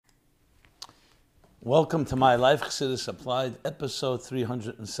Welcome to My Life Chassidus Applied, episode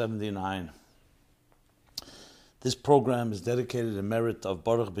 379. This program is dedicated in merit of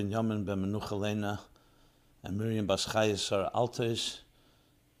Baruch Binyamin ben Menucha Lena and Miriam Bas Chaya Sarah Altesh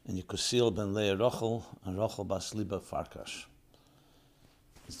and Yekusiel ben Leah Rochel and Rochel Bas Liba Farkash.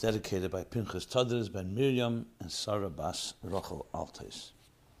 It's dedicated by Pinchas Tadris ben Miriam and Sarah Bas Rochel Altesh.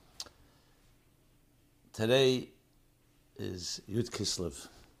 Today is Yud Kislev,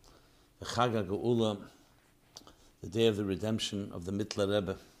 the Chag HaGeula, the day of the redemption of the Mittler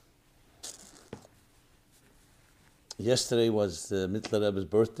Rebbe. Yesterday was the Mittler Rebbe's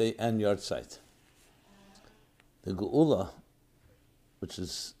birthday and yahrzeit. The Geula, which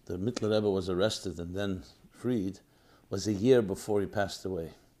is the Mittler Rebbe was arrested and then freed, was a year before he passed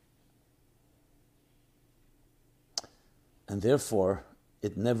away. And therefore,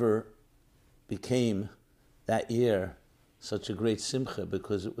 it never became that year such a great simcha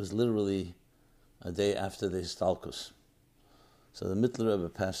because it was literally a day after the Histalkus. So the Mittler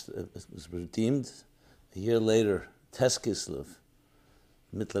Rebbe was redeemed. A year later, Tes Kislev,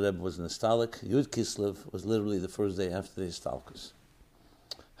 Mittler Rebbe was nostalgic. Yud Kislev was literally the first day after the Histalkus.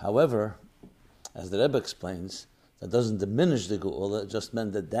 However, as the Rebbe explains, that doesn't diminish the Geula. It just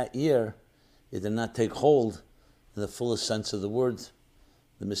meant that that year it did not take hold in the fullest sense of the word,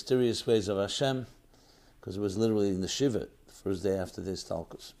 the mysterious ways of Hashem, because it was literally in the Shiva, the first day after the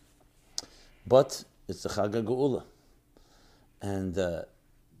Histalkus. But it's the Chag HaGeula. And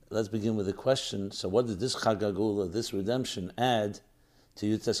let's begin with the question, so what did this Chag HaGeula, this redemption, add to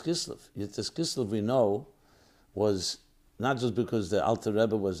Yud Tes Kislev? Yud Tes Kislev, we know, was not just because the Alter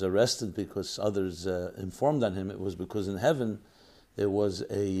Rebbe was arrested because others informed on him, it was because in heaven there was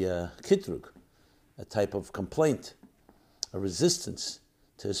a kitrug, a type of complaint, a resistance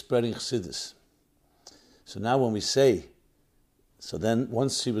to spreading Chassidus. So now when we say, so then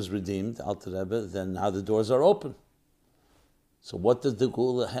once he was redeemed, Alter Rebbe, then now the doors are open. So what did the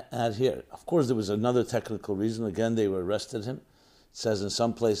Geula add here? Of course there was another technical reason. Again, they were arrested him. It says in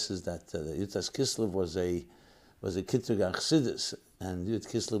some places that Yud Tes Kislev was a kitrug on Chassidus, and Yud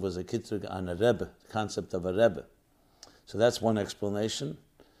Kislev was a kitrug on a Rebbe, the concept of a Rebbe. So that's one explanation.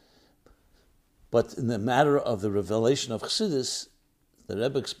 But in the matter of the revelation of Chassidus, the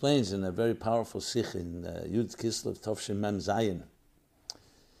Rebbe explains in a very powerful sikh in Yud Kislev Tovshin Mem Zayin.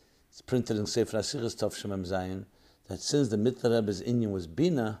 It's printed in Sefer HaSichos Tovshin Mem Zayin that since the Mittler Rebbe's inyan was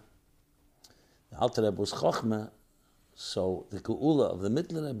Bina, the Alter Rebbe was Chochmah, so the Geula of the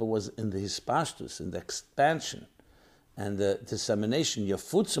Mittler Rebbe was in the hispashtus, in the expansion and the dissemination.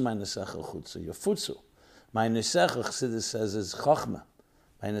 Yafutzu my nesecha chutzu, Yafutzu. My nesecha, Chassidus says, is Chochmah.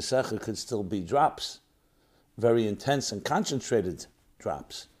 My nesecha could still be drops, very intense and concentrated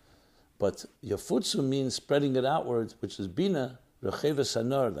drops. But Yafutzu means spreading it outward, which is Bina, Recheva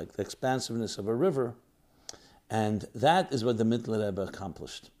Sanor, like the expansiveness of a river. And that is what the Mittler Rebbe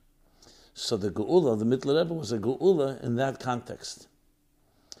accomplished. So the Geula of the Mittler Rebbe was a Geula in that context.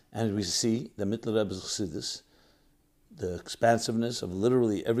 And we see the Mittler Rebbe's Chassidus, the expansiveness of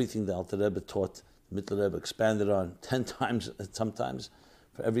literally everything the Alter Rebbe taught. The Mittler Rebbe expanded on 10 times sometimes.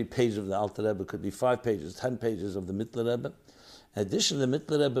 For every page of the Alter Rebbe could be 5 pages, 10 pages of the Mittler Rebbe. In addition, the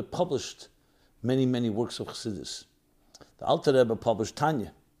Mittler Rebbe published many, many works of Chassidus. The Alter Rebbe published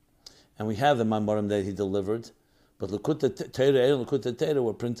Tanya, and we have the Maimorim that he delivered, but Likutei Torah and Likutei Torah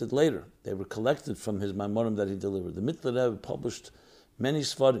were printed later. They were collected from his Maimorim that he delivered. The Mittler Rebbe published many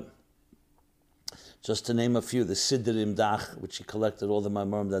Sfarim. Just to name a few, the Siddur Imdach, which he collected all the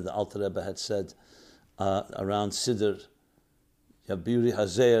Maimorim that the Alter Rebbe had said around Siddur. You have Biri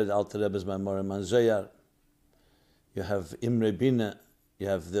Hazeir, the Alter Rebbe's Maimorim on Zoyar. You have Imre Bina, you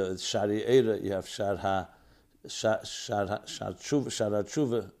have the Shari Eira, you have Shar HaTshuva,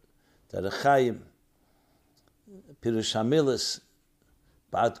 Derech Chaim, Pirush HaMilas,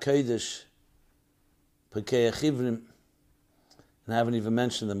 Ba'at Kodesh, Pekei Chivrim, and I haven't even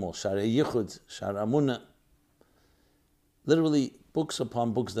mentioned them all. Shar Yichud, Shar Amunah. Literally books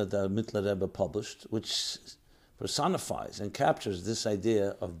upon books that the Mittler Rebbe published, which personifies and captures this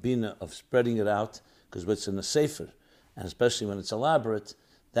idea of Bina, of spreading it out, because what's in a Sefer, and especially when it's elaborate,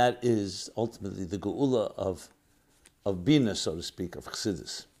 that is ultimately the Geula of Bina, so to speak, of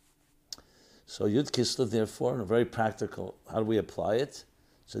Chassidus. So Yud Kislev, therefore, in a very practical, how do we apply it?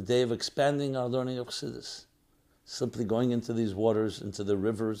 It's a day of expanding our learning of Chassidus. Simply going into these waters, into the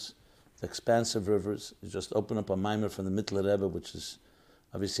rivers, the expansive rivers. You just open up a mimer from the Mittler Rebbe, which is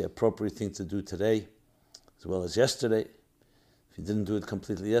obviously an appropriate thing to do today, as well as yesterday. If you didn't do it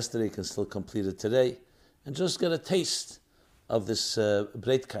completely yesterday, you can still complete it today. And just get a taste of this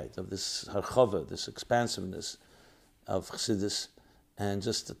breitkeit, of this harchava, this expansiveness of Chassidus, and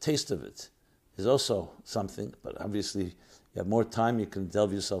just a taste of it is also something, but obviously you have more time, you can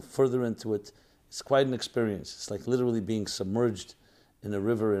delve yourself further into it. It's quite an experience. It's like literally being submerged in a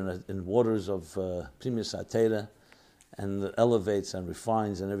river, in waters of Primus Atera, and it elevates and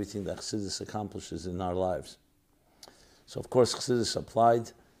refines and everything that Chassidus accomplishes in our lives. So of course Chassidus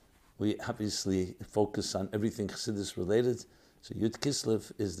applied. We obviously focus on everything Chassidus related. So Yud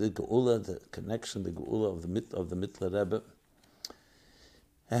Kislev is the Geula, the connection, the Geula of the Mittler Rebbe,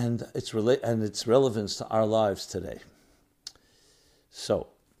 and its relevance to our lives today. So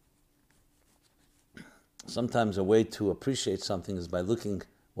sometimes a way to appreciate something is by looking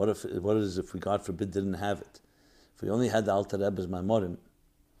what it is if we, God forbid, didn't have it. If we only had the Alter Rebbe's Maimorim,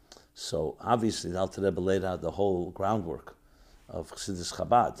 so obviously the Alter Rebbe laid out the whole groundwork of Chassidus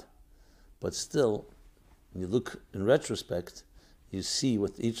Chabad, but still, when you look in retrospect, you see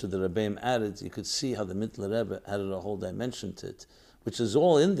what each of the Rebbeim added. You could see how the Mittler Rebbe added a whole dimension to it, which is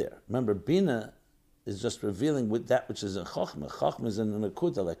all in there. Remember, Bina is just revealing with that which is in Chochmah. Chochmah is in an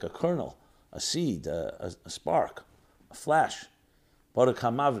akuda, like a kernel, a seed, a spark, a flash, Barak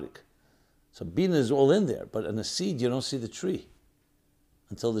HaMavrik. So Bina is all in there, but in a seed you don't see the tree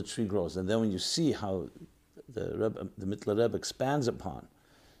until the tree grows. And then when you see how the Mittler Rebbe expands upon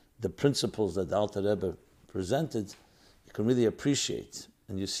the principles that the Alter Rebbe presented, you can really appreciate.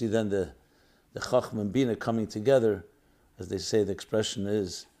 And you see then the Chacham and Bina coming together. As they say, the expression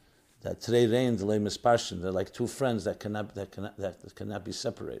is that Trei Rein Delei Mispashin. They're like two friends that cannot be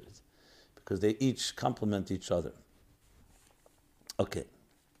separated, because they each complement each other. Okay.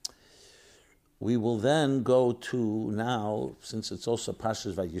 We will then go to now, since it's also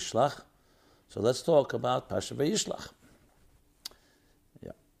Parshas Vayishlach, so let's talk about Parshas Vayishlach.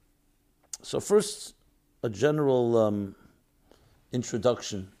 Yeah. So first, a general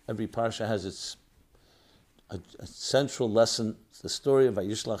introduction. Every parsha has its a central lesson. The story of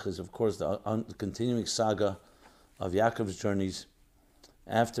Vayishlach is, of course, the continuing saga of Yaakov's journeys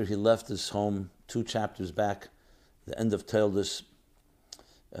after he left his home 2 chapters back, the end of Toldus,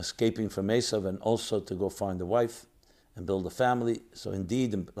 escaping from Esav, and also to go find a wife and build a family. So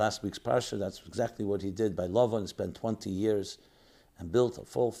indeed, in last week's parsha, that's exactly what he did by Lavan. He spent 20 years and built a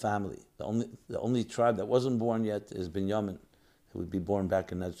full family. The only tribe that wasn't born yet is Binyamin, who would be born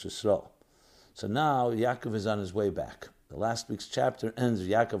back in Eretz Yisrael. So now Yaakov is on his way back. The last week's chapter ends with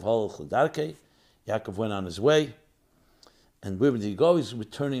Yaakov Halach L'darkei. Yaakov went on his way, and where did he go? He's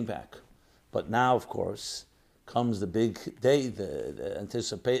returning back. But now, of course, comes the big day, the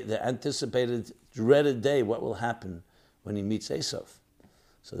anticipated, dreaded day. What will happen when he meets Esav?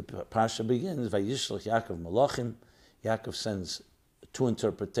 So the parsha begins, Vayishlach Yaakov Malachim. Yaakov sends 2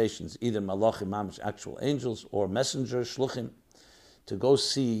 interpretations, either Malachim, mamish, actual angels, or messengers, Shluchim, to go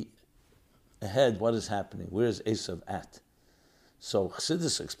see ahead what is happening. Where is Esav at? So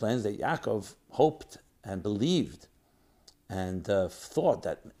Chassidus explains that Yaakov hoped and believed and thought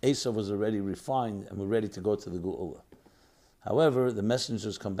that Esav was already refined and were ready to go to the Geula. However, the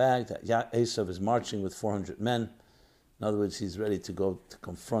messengers come back that Esav is marching with 400 men. In other words, he's ready to go to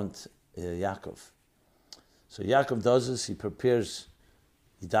confront Yaakov. So Yaakov does this. He prepares,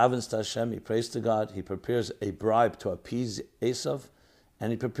 he davens to Hashem, he prays to God, he prepares a bribe to appease Esav,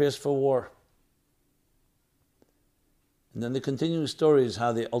 and he prepares for war. And then the continuing story is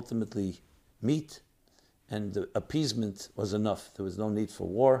how they ultimately meet, and the appeasement was enough. There was no need for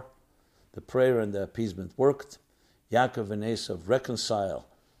war. The prayer and the appeasement worked. Yaakov and Esav reconcile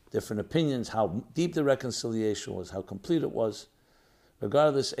different opinions, how deep the reconciliation was, how complete it was.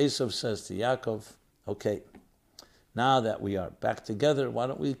 Regardless, Esav says to Yaakov, okay, now that we are back together, why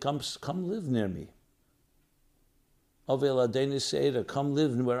don't we come live near me? Ovel Adeni Seira, come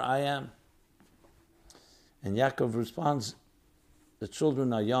live where I am. And Yaakov responds, the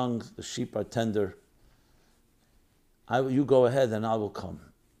children are young, the sheep are tender. You go ahead and I will come.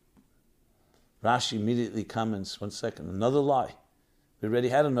 Rashi immediately comments, 1 second, another lie. We already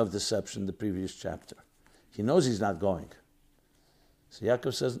had enough deception in the previous chapter. He knows he's not going. So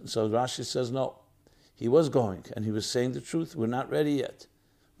Rashi says, no, he was going and he was saying the truth. We're not ready yet.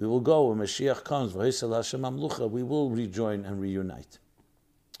 We will go when Mashiach comes. We will rejoin and reunite.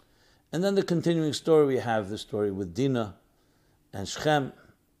 And then the continuing story, we have the story with Dinah and Shechem.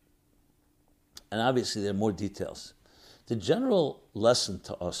 And obviously there are more details. The general lesson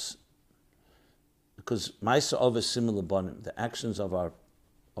to us, because Ma'aseh Avos Simul Banim, the actions of our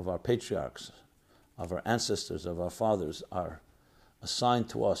patriarchs, of our ancestors, of our fathers, are assigned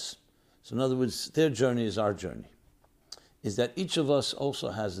to us. So in other words, their journey is our journey. Is that each of us also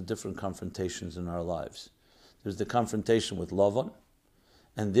has the different confrontations in our lives. There's the confrontation with Lavan,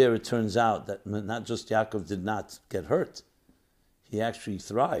 and there it turns out that not just Yaakov did not get hurt, he actually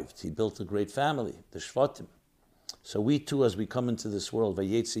thrived. He built a great family, the Shvatim. So we too, as we come into this world,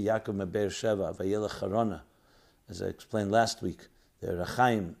 Vayetzi Yaakov meBe'er Sheva, Vayelech Harana, as I explained last week, the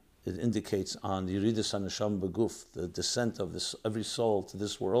Rechaim, it indicates on the Yeridas HaNeshama B'Guf, the descent of every soul to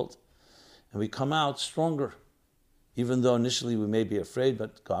this world. And we come out stronger, even though initially we may be afraid,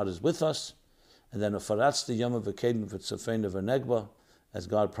 but God is with us. And then Ufaratz the Yom V'Kedem V'Tzofein V'Negba, as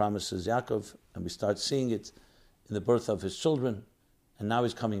God promises Yaakov, and we start seeing it in the birth of his children, and now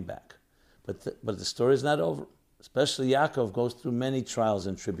he's coming back. But the story is not over. Especially Yaakov goes through many trials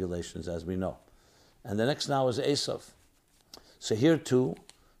and tribulations, as we know. And the next now is Esav. So here too,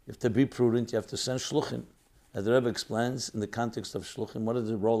 you have to be prudent, you have to send shluchim. As the Rebbe explains in the context of shluchim, what is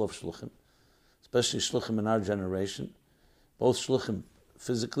the role of shluchim? Especially shluchim in our generation, both shluchim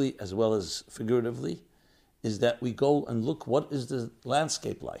physically as well as figuratively, is that we go and look what is the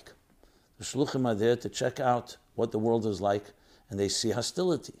landscape like. The shluchim are there to check out what the world is like, and they see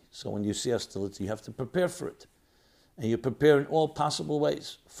hostility. So when you see hostility, you have to prepare for it. And you prepare in all possible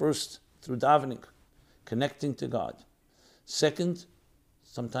ways. First, through davening, connecting to God. Second,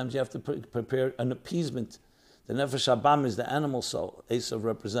 sometimes you have to prepare an appeasement. The Nefesh Habam is the animal soul, Esav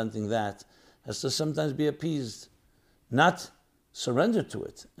representing that, has to sometimes be appeased. Not surrender to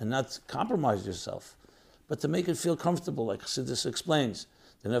it and not compromise yourself, but to make it feel comfortable, like Chassidus explains.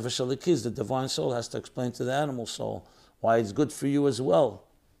 The Nefesh Elikiz, the divine soul, has to explain to the animal soul why it's good for you as well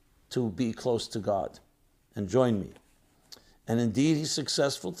to be close to God and join me. And indeed, he's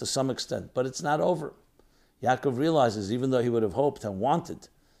successful to some extent, but it's not over. Yaakov realizes, even though he would have hoped and wanted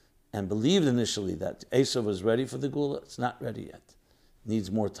and believed initially that Esav was ready for the Gula, it's not ready yet. It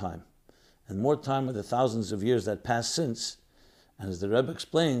needs more time. And more time with the thousands of years that passed since. And as the Rebbe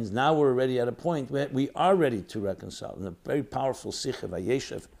explains, now we're already at a point where we are ready to reconcile. In a very powerful Sikha,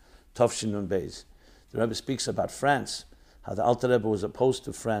 Vayeshev, Tovshin Nun Beis, the Rebbe speaks about France, how the Alter Rebbe was opposed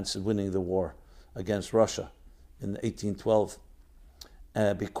to France in winning the war against Russia in 1812,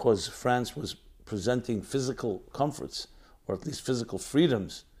 because France was presenting physical comforts, or at least physical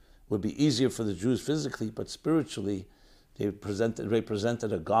freedoms, would be easier for the Jews physically, but spiritually they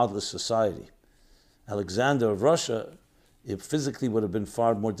represented a godless society. Alexander of Russia, it physically would have been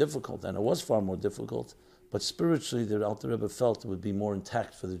far more difficult, and it was far more difficult, but spiritually the Alter Rebbe felt it would be more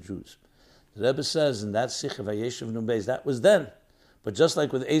intact for the Jews. The Rebbe says in that Sikha Vayeshev Nun Beis, that was then. But just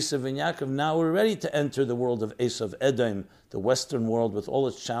like with Esav and Yaakov, now we're ready to enter the world of Esav Edom, the Western world with all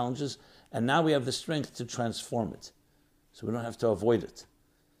its challenges, and now we have the strength to transform it. So we don't have to avoid it,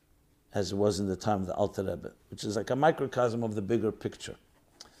 as it was in the time of the Alter Rebbe, which is like a microcosm of the bigger picture.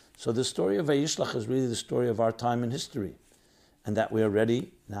 So the story of Vayishlach is really the story of our time in history, and that we are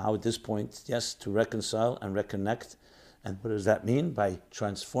ready now at this point, yes, to reconcile and reconnect. And what does that mean? By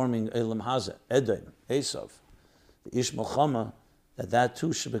transforming Elam Hazeh, Edom, Esav, the Ish Melchama, that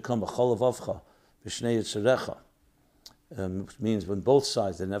too should become a Chol Avavcha, Vishnei Yitzarecha, which means when both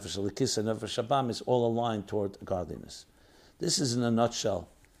sides, the Nefesh Elikis and Nefesh Habam, is all aligned toward godliness. This is, in a nutshell,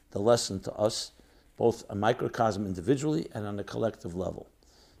 the lesson to us, both a microcosm individually and on a collective level.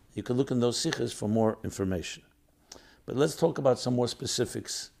 You can look in those sikhs for more information. But let's talk about some more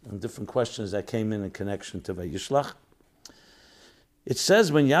specifics and different questions that came in connection to Vayishlach. It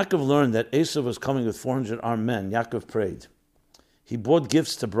says when Yaakov learned that Esav was coming with 400 armed men, Yaakov prayed. He bought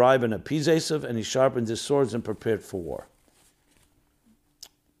gifts to bribe and appease Esav, and he sharpened his swords and prepared for war.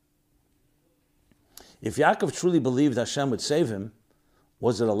 If Yaakov truly believed Hashem would save him,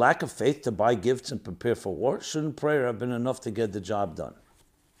 was it a lack of faith to buy gifts and prepare for war? Shouldn't prayer have been enough to get the job done?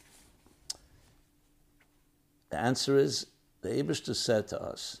 The answer is, the Eibishter said to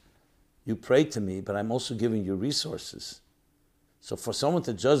us, you prayed to me, but I'm also giving you resources. So for someone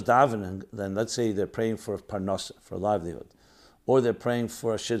to just daven, and then let's say they're praying for parnasa, for a livelihood, or they're praying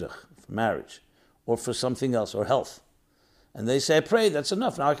for a shidduch, for marriage, or for something else, or health. And they say, I prayed, that's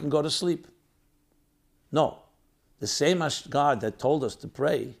enough, now I can go to sleep. No. The same God that told us to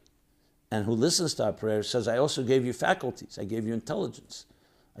pray, and who listens to our prayers, says, I also gave you faculties, I gave you intelligence,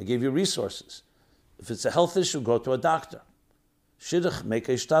 I gave you resources. If it's a health issue, go to a doctor. Shidduch, make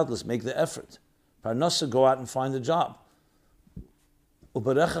a shtadlis, make the effort. Parnasa, go out and find a job. The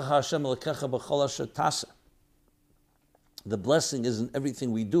blessing isn't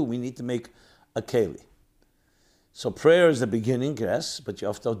everything we do. We need to make a keli. So prayer is the beginning, yes, but you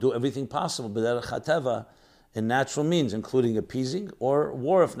have to do everything possible, b'derech hateva, in natural means, including appeasing or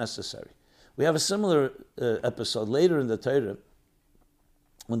war if necessary. We have a similar episode later in the Torah,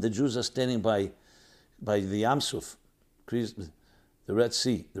 when the Jews are standing by the Yamsuf, the Red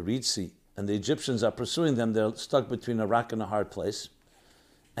Sea, the Reed Sea, and the Egyptians are pursuing them. They're stuck between a rock and a hard place,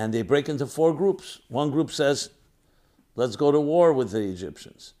 and they break into 4 groups. One group says, let's go to war with the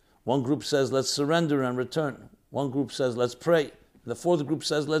Egyptians. One group says, let's surrender and return. One group says, let's pray. The fourth group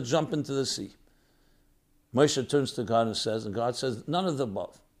says, let's jump into the sea. Moshe turns to God and God says, none of the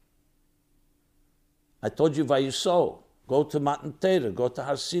above. I told you, Vayuso, go to Matan Torah, go to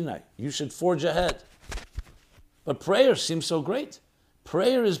Har Sinai. You should forge ahead. But prayer seems so great.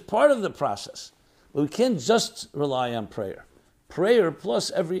 Prayer is part of the process. But we can't just rely on prayer. Prayer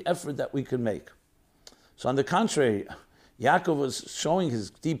plus every effort that we can make. So on the contrary, Yaakov was showing his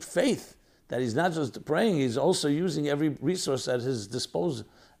deep faith that he's not just praying, he's also using every resource at his disposal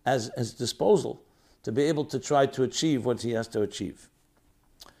to be able to try to achieve what he has to achieve.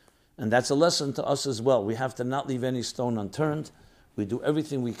 And that's a lesson to us as well. We have to not leave any stone unturned. We do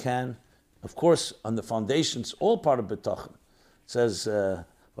everything we can. Of course, on the foundations, all part of B'tachon. It says, that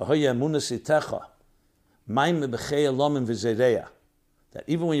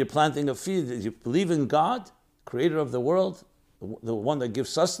even when you're planting a field, you believe in God, creator of the world, the one that gives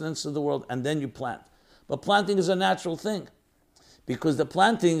sustenance to the world, and then you plant. But planting is a natural thing, because the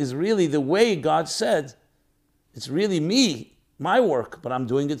planting is really the way God said, it's really me, my work, but I'm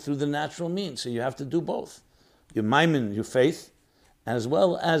doing it through the natural means. So you have to do both. Your maimin, your faith, as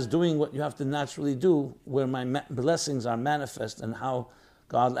well as doing what you have to naturally do, where my blessings are manifest, and how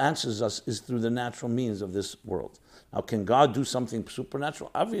God answers us is through the natural means of this world. Now, can God do something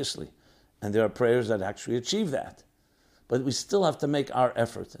supernatural? Obviously. And there are prayers that actually achieve that. But we still have to make our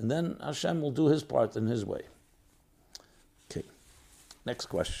effort. And then Hashem will do his part in his way. Okay. Next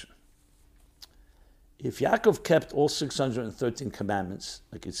question. If Yaakov kept all 613 commandments,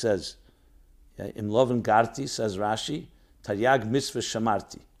 like it says, in Lovin Garti, says Rashi, Taryag Mitzvah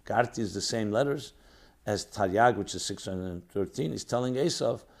Shamarti. Garti is the same letters as Taryag, which is 613. He's telling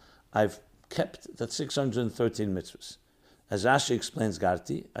Esav, I've kept that 613 mitzvahs. As Rashi explains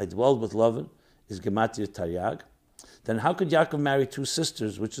Garti, I dwelled with Lovin, is Gematria Taryag. Then how could Yaakov marry two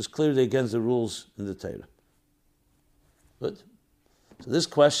sisters, which is clearly against the rules in the Torah? Good. So this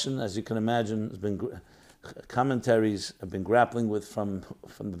question, as you can imagine, has been commentaries have been grappling with from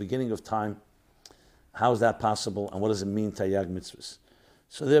the beginning of time. How is that possible, and what does it mean, Taryag mitzvahs?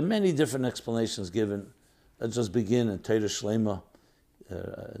 So there are many different explanations given. Let's just begin in Torah Shlema.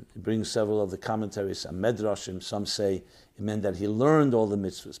 It brings several of the commentaries, some medrashim. Some say it meant that he learned all the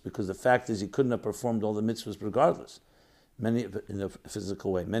mitzvahs, because the fact is he couldn't have performed all the mitzvahs regardless. Many in a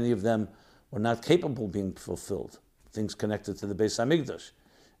physical way. Many of them were not capable of being fulfilled. Things connected to the Beis Hamikdash,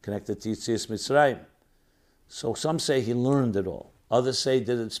 connected to Yetzias Mitzrayim. So some say he learned it all. Others say he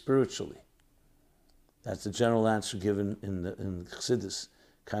did it spiritually. That's the general answer given in Chassidus,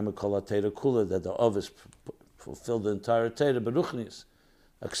 Kaima Kol HaTorah Kula, that the Ovis fulfilled the entire Torah, Beruchnius,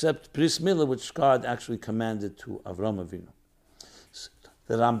 except Bris Milah, which God actually commanded to Avram Avinu.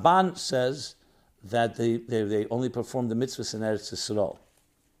 The Ramban says that they only performed the mitzvahs in Eretz Yisrael.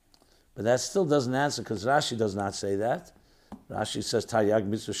 But that still doesn't answer, because Rashi does not say that. Rashi says Taryag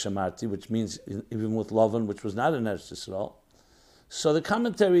mitzvah shamarti, which means even with Lavan, which was not in Eretz Yisrael. So the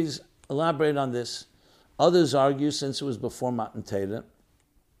commentaries elaborate on this. Others argue, since it was before Matan Torah,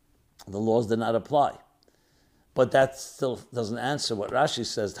 the laws did not apply. But that still doesn't answer what Rashi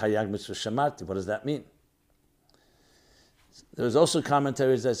says, Taryag mitzvah shamarti. What does that mean? There's also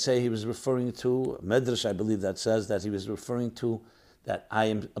commentaries that say he was referring to, Medrash I believe that says that he was referring to that I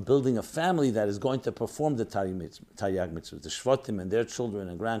am building a family that is going to perform the Taryag mitzvah, the Shvatim and their children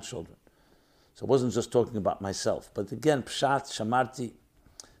and grandchildren. So it wasn't just talking about myself. But again, Pshat, Shamarti,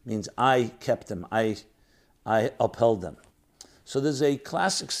 means I kept them, I upheld them. So there's a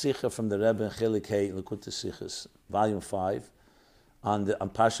classic Sikha from the Rebbe in Chelik Hey, Likutei Sichos, volume 5, on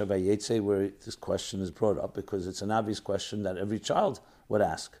Parsha Vayetze, where this question is brought up, because it's an obvious question that every child would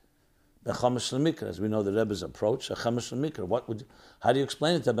ask. Ben Chomesh Lemikra, as we know the Rebbe's approach, Chomesh Lemikra. How do you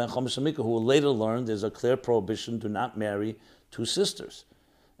explain it to Ben Chomesh Lemikra, who will later learn there's a clear prohibition to not marry two sisters?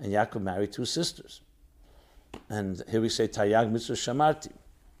 And Yaakov married two sisters. And here we say, Taryag mitzvah shamarti.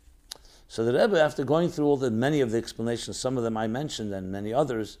 So the Rebbe, after going through many of the explanations, some of them I mentioned and many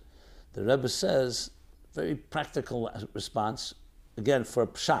others, the Rebbe says, very practical response, again for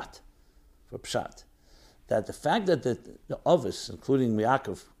pshat, that the fact that the Ovis, including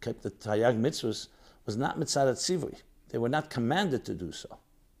Yaakov, kept the Taryag mitzvahs was not mitzadat tzivui. They were not commanded to do so.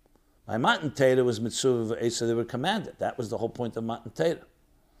 By Matan Torah was mitzvah v'esa, they were commanded. That was the whole point of Matan Torah.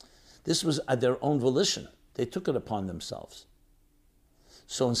 This was at their own volition. They took it upon themselves.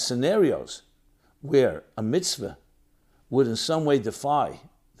 So in scenarios where a mitzvah would in some way defy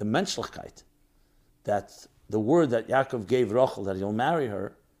the menschlichkeit, that the word that Yaakov gave Rachel that he'll marry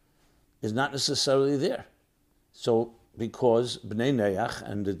her is not necessarily there. So because Bnei Neach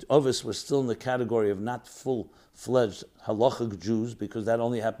and the Ovis were still in the category of not full-fledged halachic Jews, because that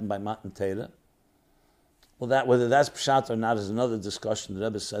only happened by Matan Torah. Well, whether that's pshat or not is another discussion. The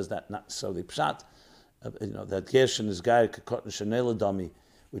Rebbe says that not necessarily pshat. That Gershon is Gai Kakot Shanela Dami,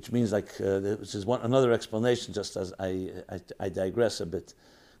 which means which is another explanation. Just as I digress a bit,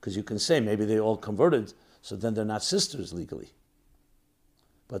 because you can say maybe they all converted, so then they're not sisters legally.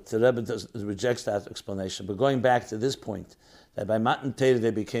 But the Rebbe rejects that explanation. But going back to this point, that by Matan Torah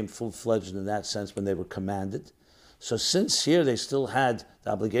they became full-fledged in that sense when they were commanded. So since here they still had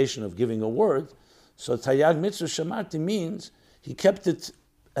the obligation of giving a word, so Tayag Mitzvah Shamarti means he kept it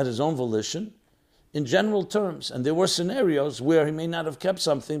at his own volition in general terms. And there were scenarios where he may not have kept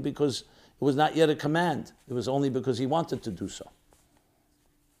something because it was not yet a command. It was only because he wanted to do so.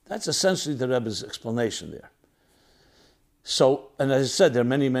 That's essentially the Rebbe's explanation there. So, and as I said, there are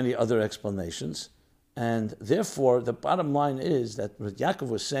many, many other explanations. And therefore, the bottom line is that what Yaakov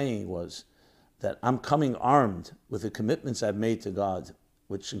was saying was that I'm coming armed with the commitments I've made to God,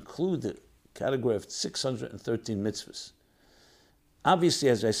 which include the category of 613 mitzvahs. Obviously,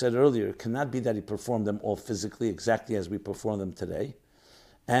 as I said earlier, it cannot be that he performed them all physically, exactly as we perform them today.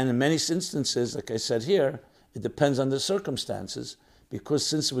 And in many instances, like I said here, it depends on the circumstances, because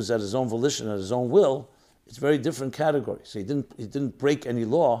since it was at his own volition, at his own will, it's very different category. So he didn't break any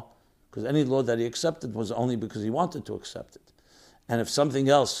law, because any law that he accepted was only because he wanted to accept it. And if something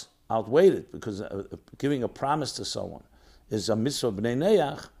else outweighed it, because giving a promise to someone is a mitzvah b'nei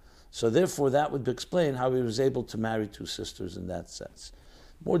neach, so therefore that would explain how he was able to marry two sisters in that sense.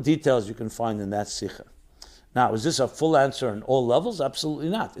 More details you can find in that sikha. Now, is this a full answer on all levels? Absolutely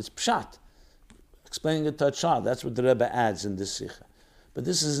not. It's pshat. Explaining it to a child, that's what the Rebbe adds in this sikha. But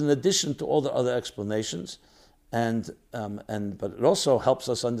this is in addition to all the other explanations, but it also helps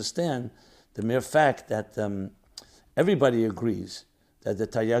us understand the mere fact that everybody agrees that the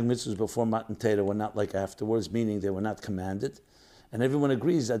Taryag mitzvahs before Matan Torah were not like afterwards, meaning they were not commanded, and everyone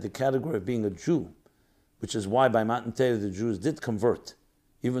agrees that the category of being a Jew, which is why by Matan Torah the Jews did convert,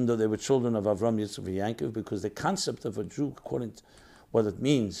 even though they were children of Avram, Yitzchak, and Yaakov, because the concept of a Jew, according to what it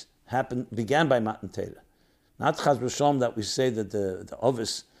means, began by Matan Torah. Not Chaz v'Shalom that we say that the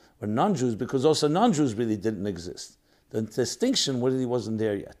Ovis were non-Jews, because also non-Jews really didn't exist. The distinction really wasn't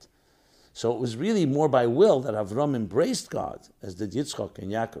there yet. So it was really more by will that Avram embraced God, as did Yitzchak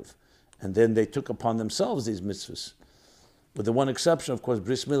and Yaakov, and then they took upon themselves these mitzvahs. With the one exception, of course,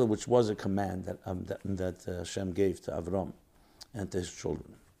 Bris Milah, which was a command that Hashem gave to Avram and to his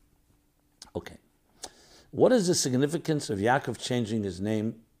children. Okay. What is the significance of Yaakov changing his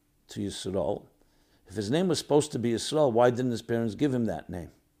name to Yisrael? If his name was supposed to be Yisrael, why didn't his parents give him that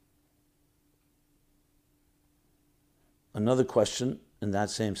name? Another question in that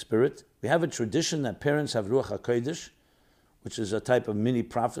same spirit. We have a tradition that parents have Ruach HaKodesh, which is a type of mini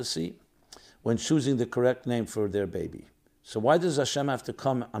prophecy, when choosing the correct name for their baby. So why does Hashem have to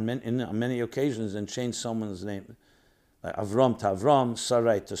come on many occasions and change someone's name? Like Avram to Avram,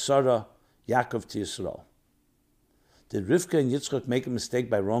 Sarai to Sarah, Yaakov to Yisrael. Did Rivka and Yitzchak make a mistake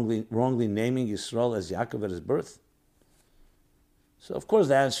by wrongly naming Yisrael as Yaakov at his birth? So of course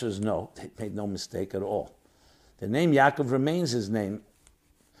the answer is no. They made no mistake at all. The name Yaakov remains his name.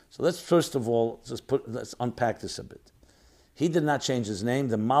 So let's first of all, let's unpack this a bit. He did not change his name.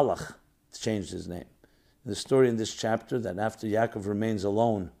 The Malach changed his name. The story in this chapter that after Yaakov remains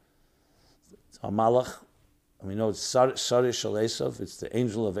alone, a Malach, and we know it's Sareh Shel Esav, it's the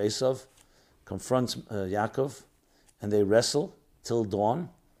angel of Esav, confronts Yaakov, and they wrestle till dawn,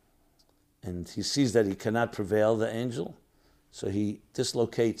 and he sees that he cannot prevail, the angel, so he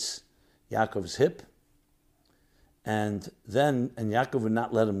dislocates Yaakov's hip, and Yaakov would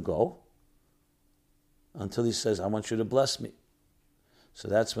not let him go until he says, I want you to bless me. So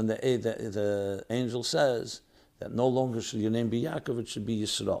that's when the angel says that no longer should your name be Yaakov, it should be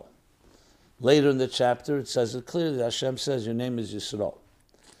Yisrael. Later in the chapter, it says it clearly, that Hashem says your name is Yisrael,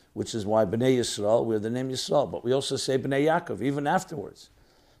 which is why Bnei Yisrael, we're the name Yisrael, but we also say Bnei Yaakov, even afterwards.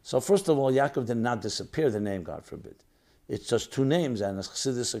 So first of all, Yaakov did not disappear, the name, God forbid. It's just two names, and as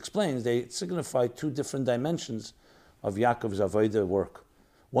Chassidus explains, they signify two different dimensions of Yaakov's Avodah work.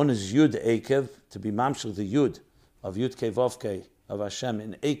 One is Yud Ekev, to be Mamshel, the Yud of Yud Kei Vav Kei of Hashem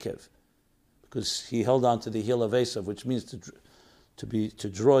in Ekev, because he held on to the heel of Esav, which means to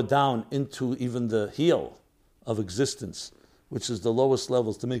draw down into even the heel of existence, which is the lowest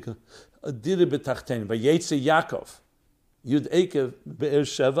levels, to make a dira b'tachtein. Vayetze Yaakov, Yud Ekev be'er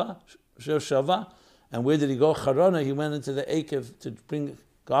Sheva, and where did he go? Charana, he went into the Ekev to bring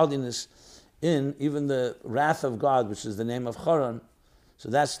godliness in, even the wrath of God, which is the name of Charan. So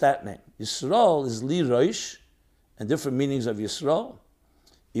that's that name. Yisrael is Li Roish, and different meanings of Yisrael.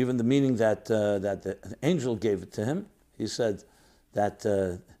 Even the meaning that the angel gave it to him. He said that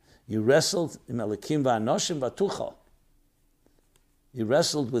you wrestled im Elikim va'anoshim v'tuchal. You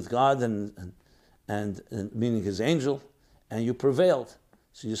wrestled with God and meaning his angel, and you prevailed.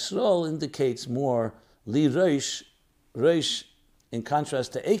 So Yisrael indicates more li reish, reish in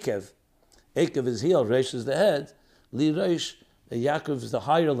contrast to Ekev. Ekev is heel, reish is the head. Li reish, Yaakov is the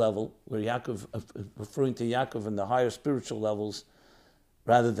higher level, where Yaakov, referring to Yaakov in the higher spiritual levels,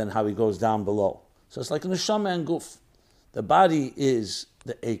 rather than how he goes down below. So it's like a neshama and guf. The body is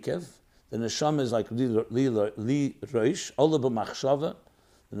the Ekev. The neshama is like li reish, ola b'machshava.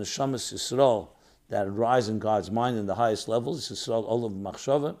 The neshama is Yisrael, that rise in God's mind in the highest levels. Yisrael ola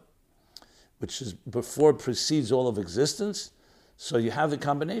b'machshava, which is precedes all of existence. So you have the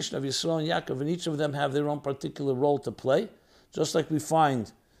combination of Yisrael and Yaakov, and each of them have their own particular role to play. Just like we find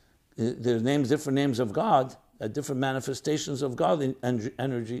their names, different names of God, different manifestations of God and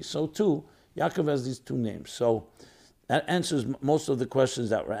energy, so too, Yaakov has these two names. So that answers most of the questions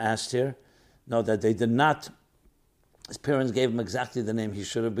that were asked here. No, that they did not, his parents gave him exactly the name he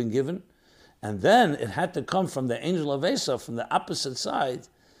should have been given. And then it had to come from the angel of Esau, from the opposite side,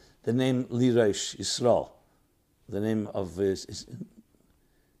 the name Liresh, Yisrael, the name of the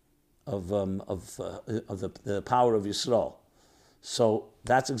power of Yisrael. So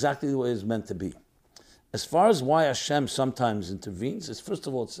that's exactly the way it's meant to be. As far as why Hashem sometimes intervenes, first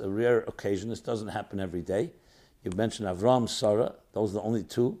of all, it's a rare occasion. This doesn't happen every day. You've mentioned Avram, Sarah. Those are the only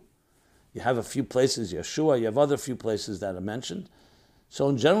two. You have a few places, Yeshua. You have other few places that are mentioned.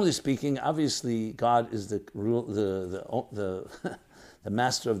 So, generally speaking, obviously, God is the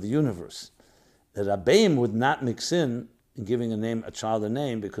master of the universe. The Rabbeim would not mix in giving a child a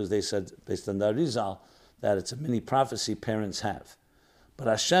name, because they said, based on the Arizal, that it's a mini prophecy parents have. But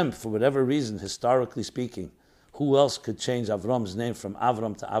Hashem, for whatever reason, historically speaking, who else could change Avram's name from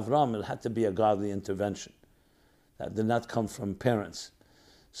Avram to Avram? It had to be a godly intervention. That did not come from parents.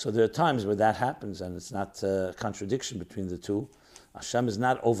 So there are times where that happens, and it's not a contradiction between the two. Hashem is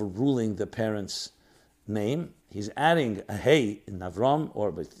not overruling the parents' name. He's adding a hey in Avram,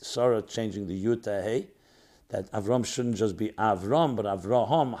 or by Sarah changing the yud to a hey, that Avram shouldn't just be Avram, but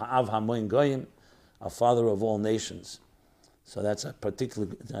Avraham, Ha'av Hamoin Goyim, a father of all nations. So that's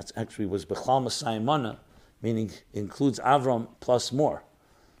actually was Bechal Masayimana, meaning includes Avram plus more.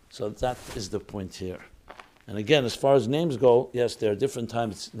 So that is the point here. And again, as far as names go, yes, there are different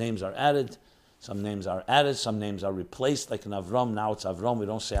times names are added. Some names are added, some names are replaced, like in Avram, now it's Avram, we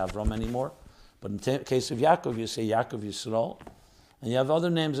don't say Avram anymore. But in the case of Yaakov, you say Yaakov Yisrael. And you have other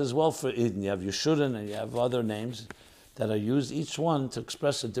names as well for Eden. You have Yeshurun, and you have other names that are used, each one to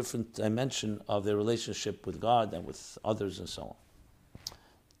express a different dimension of their relationship with God and with others and so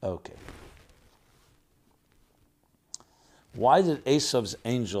on. Okay. Why did Esav's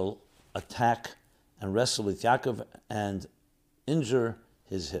angel attack and wrestle with Yaakov and injure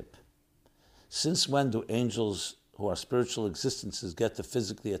his hip? Since when do angels who are spiritual existences get to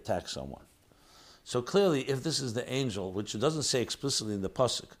physically attack someone? So clearly, if this is the angel, which it doesn't say explicitly in the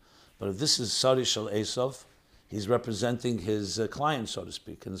pasuk, but if this is Sari Shel Esav, he's representing his client, so to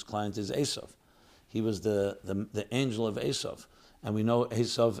speak, and his client is Esav. He was the angel of Esav. And we know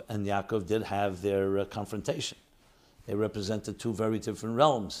Esav and Yaakov did have their confrontation. They represented two very different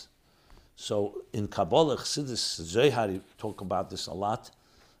realms. So in Kabbalah, Chassidus, Zohar talk about this a lot,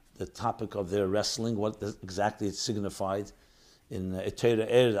 the topic of their wrestling, what exactly it signified. In Etera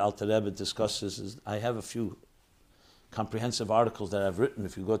Er, Alter Rebbe discusses, I have a few comprehensive articles that I've written.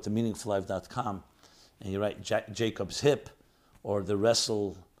 If you go to meaningfullife.com and you write Jacob's hip, or the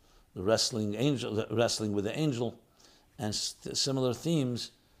wrestling with the angel, and similar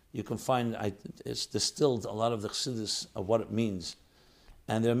themes, you can find it's distilled a lot of the chassidus of what it means.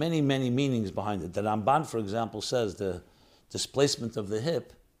 And there are many, many meanings behind it. The Ramban, for example, says the displacement of the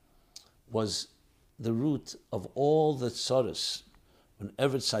hip was the root of all the tzaras.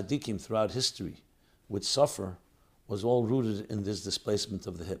 Whenever tzaddikim throughout history would suffer, was all rooted in this displacement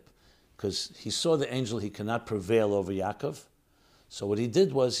of the hip. Because he saw the angel, he cannot prevail over Yaakov. So what he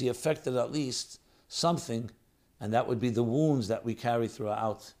did was he affected at least something, and that would be the wounds that we carry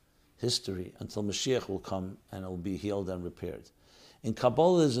throughout history until Mashiach will come and it will be healed and repaired. In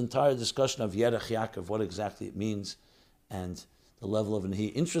Kabbalah's entire discussion of Yerech Yaakov, what exactly it means, and the level of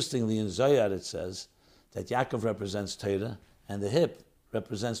Nehi. Interestingly, in Zohar it says that Yaakov represents Torah, and the hip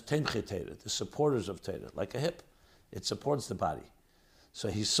represents Tenche Torah, the supporters of Torah, like a hip. It supports the body. So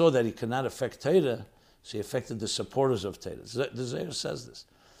he saw that he could not affect Torah, so he affected the supporters of Torah. The Zohar says this.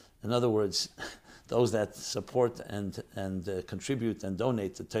 In other words, those that support and contribute and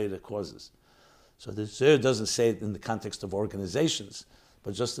donate to Torah causes. So the Zohar doesn't say it in the context of organizations,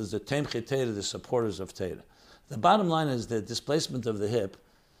 but just as the Temche Torah, the supporters of Torah. The bottom line is the displacement of the hip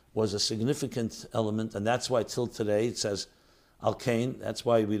was a significant element, and that's why till today it says Al-Kain, that's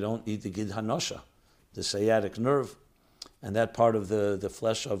why we don't eat the Gid Hanosha, the sciatic nerve, and that part of the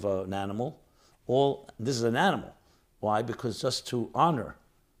flesh of an animal. This is an animal. Why? Because just to honor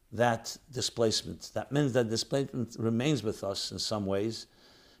that displacement, that means that displacement remains with us in some ways,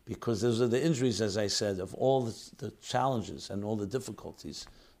 because those are the injuries, as I said, of all the challenges and all the difficulties,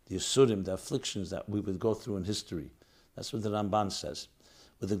 the Yisurim, the afflictions that we would go through in history. That's what the Ramban says.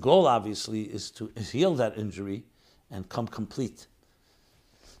 But the goal, obviously, is to heal that injury and come complete.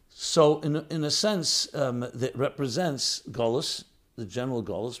 So, in a sense, that represents Golus, the general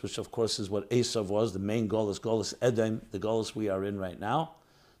Golus, which of course is what Esav was, the main Golus, Golus Edom, the Golus we are in right now,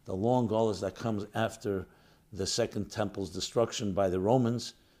 the long Golus that comes after the Second Temple's destruction by the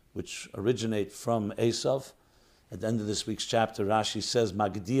Romans, which originate from Esav. At the end of this week's chapter, Rashi says,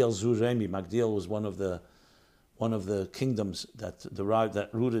 Magdiel Zuremi. Magdiel was one of the kingdoms that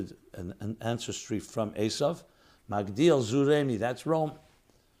rooted an ancestry from Esav. Magdiel Zuremi, that's Rome.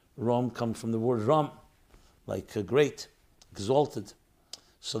 Rome comes from the word Ram, like great, exalted.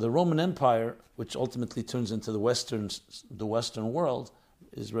 So the Roman Empire, which ultimately turns into the Western world,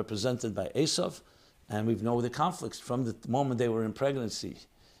 is represented by Esav, and we know the conflicts from the moment they were in pregnancy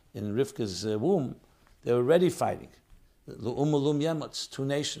in Rivka's womb. They were already fighting. L'um Yemutz, two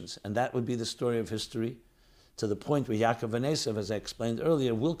nations, and that would be the story of history, to the point where Yaakov and Esav, as I explained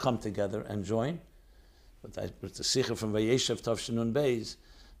earlier, will come together and join. With the Sikha from Vayeshev Tavshinun Beis,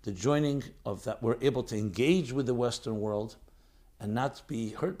 the joining of that, we're able to engage with the Western world and not be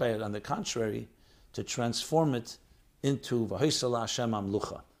hurt by it. On the contrary, to transform it into V'hoisala Hashem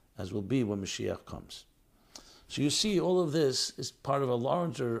Amlucha, as will be when Mashiach comes. So you see, all of this is part of a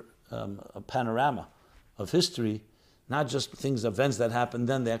larger a panorama of history, not just events that happened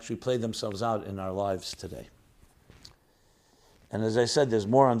then, they actually play themselves out in our lives today. And as I said, there's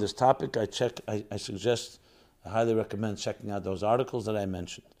more on this topic. I highly recommend checking out those articles that I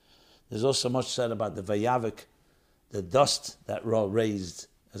mentioned. There's also much said about the Vayavik, the dust that Ra raised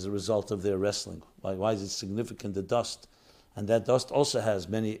as a result of their wrestling. Why is it significant, the dust? And that dust also has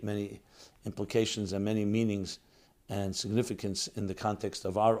many, many implications and many meanings and significance in the context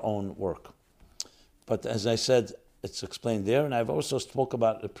of our own work. But as I said, it's explained there, and I've also spoke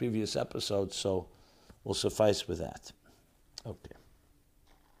about the previous episode, so we'll suffice with that. Okay.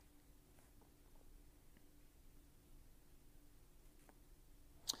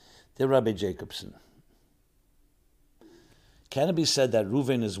 Dear Rabbi Jacobson, can it be said that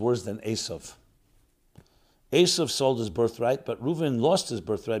Reuven is worse than Esav? Esav sold his birthright, but Reuven lost his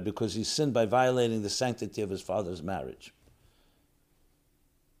birthright because he sinned by violating the sanctity of his father's marriage.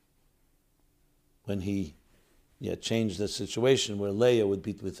 When he changed the situation where Leah would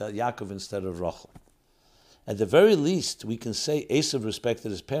be with Yaakov instead of Rachel. At the very least, we can say Esav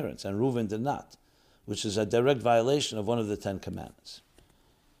respected his parents and Reuven did not, which is a direct violation of one of the 10 Commandments.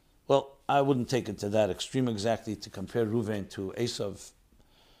 Well, I wouldn't take it to that extreme exactly to compare Reuven to Esav.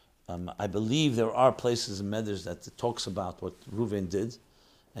 I believe there are places in Medrash that it talks about what Reuven did,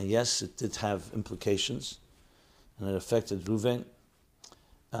 and yes, it did have implications, and it affected Reuven,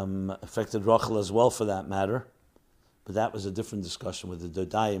 affected Rachel as well for that matter, but that was a different discussion with the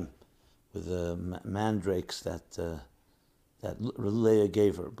Dodayim, with the mandrakes that Leah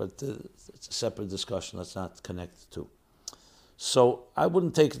gave her, but it's a separate discussion, let's not connect the two. So I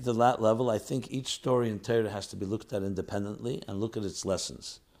wouldn't take it to that level. I think each story in Torah has to be looked at independently and look at its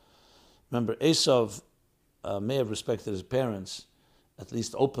lessons. Remember, Esav may have respected his parents, at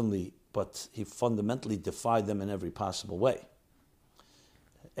least openly, but he fundamentally defied them in every possible way.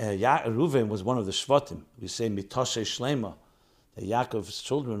 Reuven was one of the Shvatim. We say Mitoshe Shlema, that Yaakov's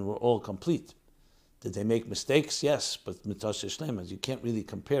children were all complete. Did they make mistakes? Yes, but Mitoshe Shlema, you can't really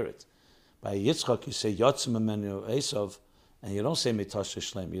compare it. By Yitzchak, you say Yotzim Amenu Esav, and you don't say Mitoshe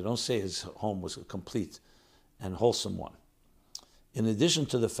Shlema, you don't say his home was a complete and wholesome one. In addition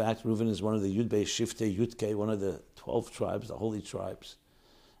to the fact, Reuven is one of the Yudbei Shiftei Yudke, one of the 12 tribes, the holy tribes,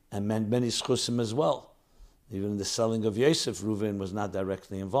 and many Schusim as well. Even in the selling of Yosef, Reuven was not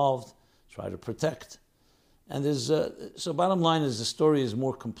directly involved, tried to protect. And so bottom line is the story is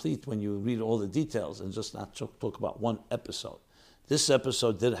more complete when you read all the details and just not talk about one episode. This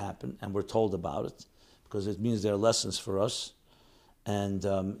episode did happen, and we're told about it, because it means there are lessons for us. And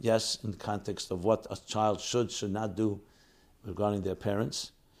yes, in the context of what a child should not do regarding their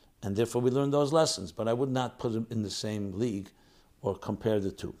parents. And therefore we learn those lessons. But I would not put them in the same league or compare the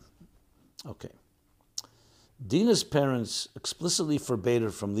two. Okay. Dina's parents explicitly forbade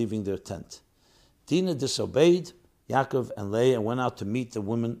her from leaving their tent. Dinah disobeyed Yaakov and Leah and went out to meet the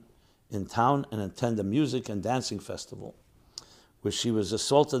women in town and attend a music and dancing festival, where she was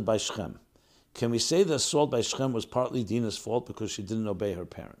assaulted by Shechem. Can we say the assault by Shechem was partly Dinah's fault because she didn't obey her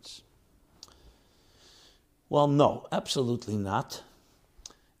parents? Well, no, absolutely not.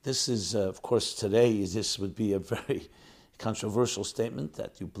 This is, of course, today, this would be a very controversial statement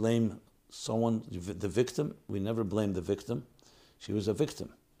that you blame someone, the victim. We never blame the victim. She was a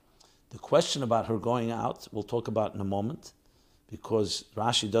victim. The question about her going out, we'll talk about in a moment, because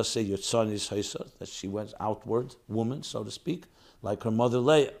Rashi does say Yotzan is Haisa, that she went outward, woman, so to speak, like her mother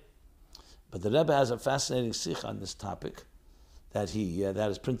Leah. But the Rebbe has a fascinating sikh on this topic that that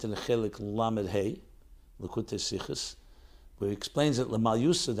is printed in Chelik Lamed Hey, Likutei Sichos, where he explains that Lamal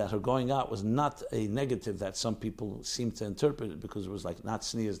Yusa, that her going out was not a negative that some people seem to interpret it because it was like not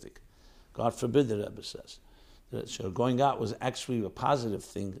sneezdik. God forbid, the Rebbe says. That her going out was actually a positive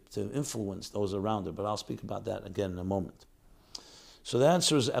thing to influence those around her, but I'll speak about that again in a moment. So the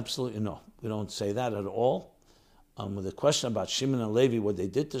answer is absolutely no. We don't say that at all. With the question about Shimon and Levi, what they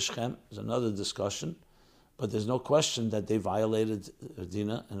did to Shechem, is another discussion, but there's no question that they violated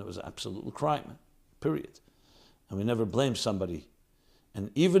Dinah, and it was an absolute crime, period. And we never blame somebody.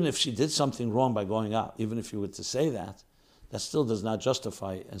 And even if she did something wrong by going out, even if you were to say that, that still does not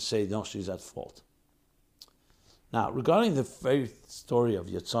justify and say, no, she's at fault. Now, regarding the very story of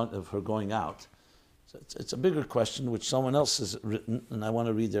Yotzan, of her going out, it's a bigger question which someone else has written, and I want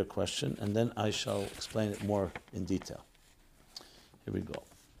to read their question, and then I shall explain it more in detail. Here we go.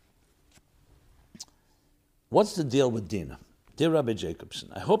 What's the deal with Dinah? Dear Rabbi Jacobson,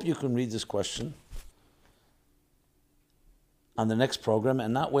 I hope you can read this question on the next program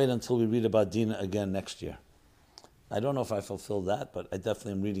and not wait until we read about Dinah again next year. I don't know if I fulfilled that, but I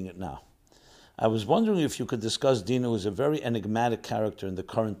definitely am reading it now. I was wondering if you could discuss Dinah, who is a very enigmatic character in the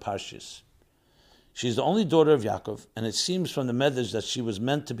current Parshas. She's the only daughter of Yaakov, and it seems from the Medrash that she was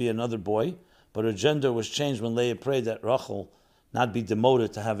meant to be another boy, but her gender was changed when Leah prayed that Rachel not be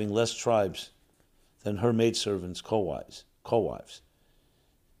demoted to having less tribes than her maidservants, co-wives.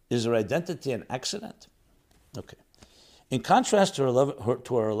 Is her identity an accident? Okay. In contrast to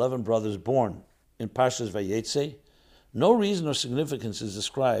her 11 brothers born in Parshas Vayetze, no reason or significance is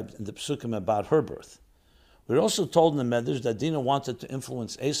described in the Psukim about her birth. We're also told in the Medrash that Dinah wanted to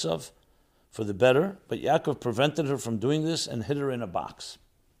influence Esav for the better, but Yaakov prevented her from doing this and hid her in a box,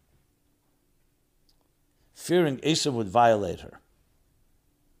 fearing Esav would violate her.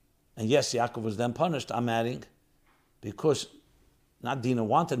 And yes, Yaakov was then punished, I'm adding, because not Dinah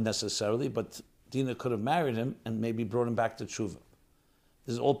wanted necessarily, but Dinah could have married him and maybe brought him back to Tshuva.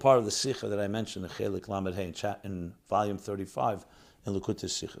 This is all part of the Sikha that I mentioned in Chelik Lamed Hey in volume 35 in Likutei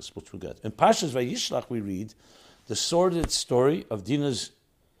Sichos, which we get. In Parshas Vayishlach we read the sordid story of Dinah's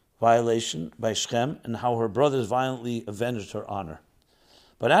violation by Shechem and how her brothers violently avenged her honor.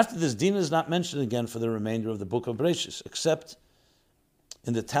 But after this, Dinah is not mentioned again for the remainder of the book of Bereshis, except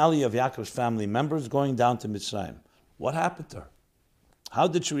in the tally of Yaakov's family members going down to Mitzrayim. What happened to her? How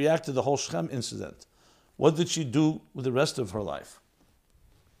did she react to the whole Shechem incident? What did she do with the rest of her life?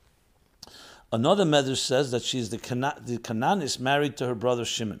 Another Medrash says that she is the Canaanist married to her brother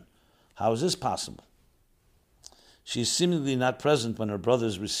Shimon. How is this possible? She is seemingly not present when her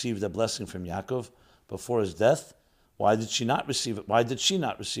brothers received a blessing from Yaakov before his death. Why did she not receive it? Why did she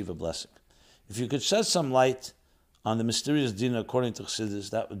not receive a blessing? If you could shed some light on the mysterious Dinah according to Chassidus,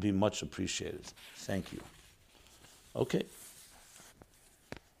 that would be much appreciated. Thank you. Okay.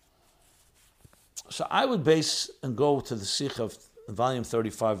 So I would base and go to the Sikh of volume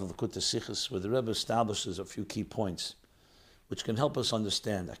 35 of Likutei Sichos, where the Rebbe establishes a few key points which can help us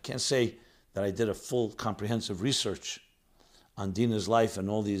understand. I can't say that I did a full comprehensive research on Dinah's life and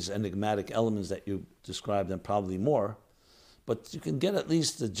all these enigmatic elements that you described and probably more, but you can get at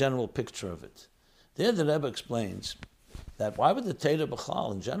least the general picture of it. There the Rebbe explains that why would the Torah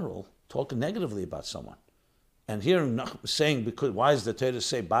B'chlal in general talk negatively about someone? And here saying, because why does the Torah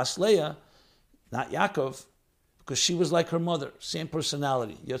say Bas Leah, not Yaakov? Because she was like her mother, same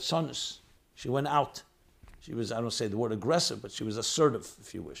personality, Yotzanus. She went out. She was, I don't say the word aggressive, but she was assertive,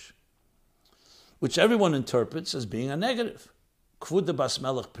 if you wish, which everyone interprets as being a negative. Kvuda bas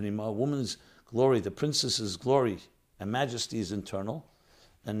melech prima, a woman's glory, the princess's glory and majesty is internal,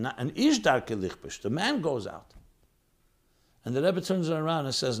 and ish darke lichbish, the man goes out. And the Rebbe turns it around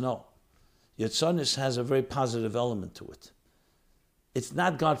and says, no, Yetzanis has a very positive element to it. It's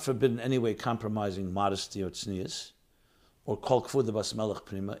not, God forbid, in any way compromising modesty or tznius, or kol kvuda bas melech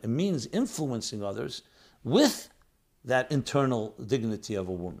prima. It means influencing others with that internal dignity of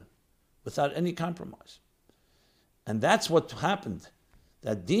a woman, without any compromise. And that's what happened,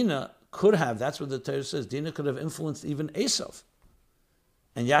 that Dinah could have, that's what the Torah says, Dinah could have influenced even Esav.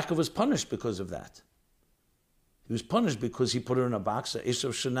 And Yaakov was punished because of that. He was punished because he put her in a box that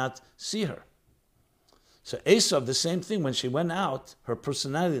Esav should not see her. So Esav, the same thing, when she went out, her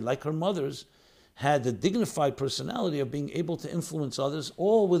personality, like her mother's, had the dignified personality of being able to influence others,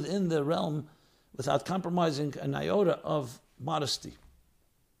 all within the realm, without compromising an iota of modesty.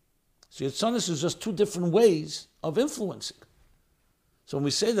 So Yitzonis is just two different ways of influencing. So when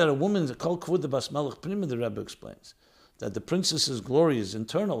we say that a woman is a kol kvud bas melech pnima, the Rebbe explains that the princess's glory is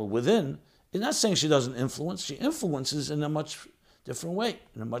internal, within. It's not saying she doesn't influence. She influences in a much different way,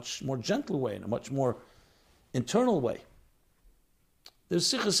 in a much more gentle way, in a much more internal way.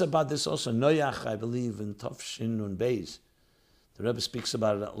 There's sichas about this also. Noach, I believe, in Tafshin Nun Beis. The Rebbe speaks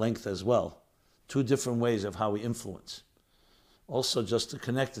about it at length as well. Two different ways of how we influence. Also, just to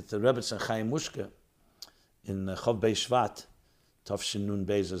connect it to Rebbe Chaim Mushka in Chav Beis Shvat, Tafshin Nun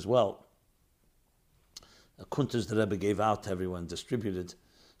Beis as well. Kuntas the Rebbe gave out to everyone, distributed.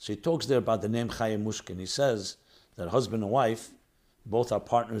 So he talks there about the name Chaim Mushka, and he says that husband and wife, both are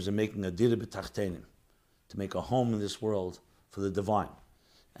partners in making a dira b'tachtenim, to make a home in this world for the divine,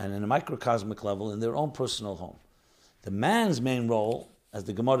 and in a microcosmic level, in their own personal home. The man's main role, as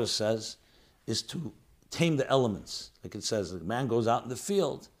the Gemara says, is to tame the elements. Like it says, the man goes out in the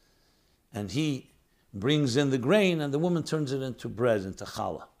field, and he brings in the grain, and the woman turns it into bread, into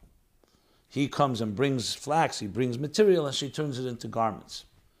challah. He comes and brings flax, he brings material, and she turns it into garments.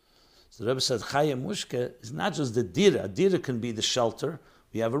 So the Rebbe said, Chaim Mushke is not just the dira. A dira can be the shelter.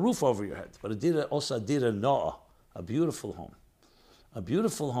 You have a roof over your head. But a dira, also a dira noah, a beautiful home. A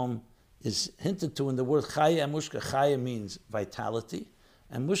beautiful home is hinted to in the word Chaya Mushka. Chaya means vitality,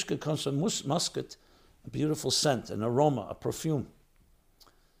 and Mushka comes from muscat, a beautiful scent, an aroma, a perfume.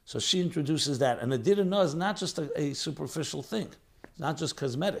 So she introduces that. And a dira noah is not just a superficial thing. It's not just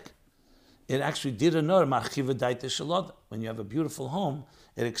cosmetic. It actually dira noah marchiva daita shalod. When you have a beautiful home,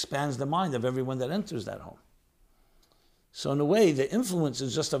 it expands the mind of everyone that enters that home. So in a way, the influence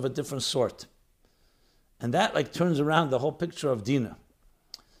is just of a different sort. And that turns around the whole picture of Dinah.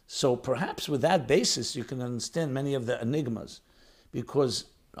 So perhaps with that basis, you can understand many of the enigmas. Because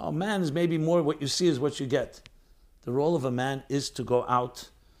a man is maybe more what you see is what you get. The role of a man is to go out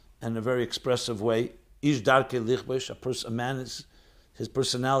in a very expressive way. Ish darke lichbesh, a man is, his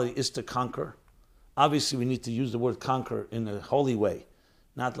personality is to conquer. Obviously, we need to use the word conquer in a holy way.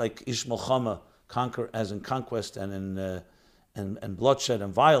 Not like Ish Milchama, conquer as in conquest and in bloodshed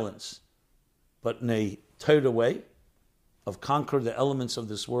and violence, but in a Torah way of conquer the elements of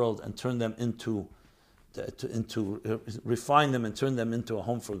this world and turn them into refine them and turn them into a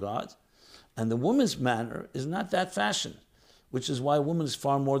home for God. And the woman's manner is not that fashion, which is why woman is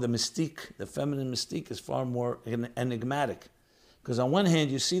far more the mystique, the feminine mystique is far more enigmatic. Because on one hand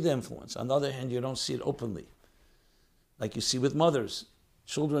you see the influence, on the other hand you don't see it openly. Like you see with mothers.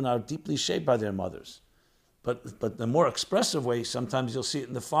 Children are deeply shaped by their mothers. But the more expressive way, sometimes you'll see it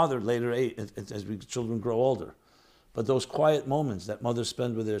in the father later as children grow older. But those quiet moments that mothers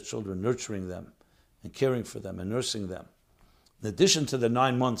spend with their children, nurturing them and caring for them and nursing them. In addition to the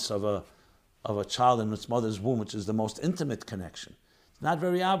 9 months of a child in its mother's womb, which is the most intimate connection. It's not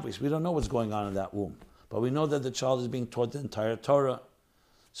very obvious. We don't know what's going on in that womb. But we know that the child is being taught the entire Torah.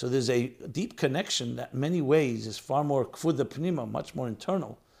 So there's a deep connection that in many ways is far more kvuda pnima, much more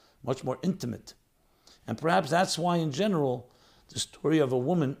internal, much more intimate. And perhaps that's why in general, the story of a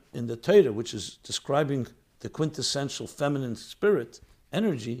woman in the Torah, which is describing the quintessential feminine spirit,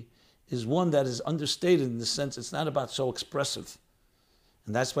 energy, is one that is understated in the sense it's not about so expressive.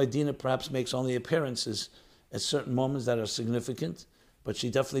 And that's why Dinah perhaps makes only appearances at certain moments that are significant, but she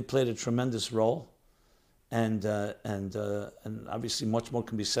definitely played a tremendous role. And obviously much more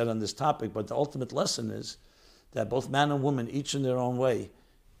can be said on this topic, but the ultimate lesson is that both man and woman, each in their own way,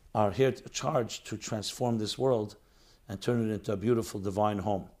 are here charged to transform this world and turn it into a beautiful divine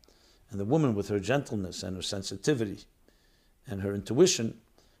home. And the woman, with her gentleness and her sensitivity and her intuition,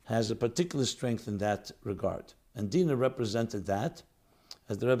 has a particular strength in that regard. And Dinah represented that,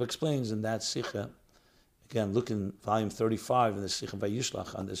 as the Rebbe explains in that Sikha. Again, look in volume 35 in the Sikha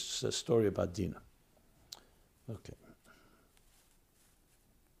Vayishlach on this story about Dinah. Okay.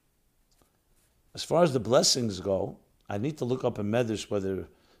 As far as the blessings go, I need to look up in Medrash whether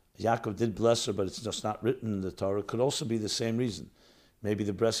Yaakov did bless her, but it's just not written in the Torah. It could also be the same reason. Maybe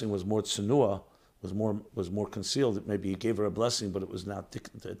the blessing was more tsunua, was more concealed. Maybe he gave her a blessing, but it was not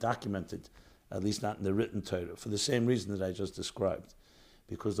documented, at least not in the written Torah, for the same reason that I just described.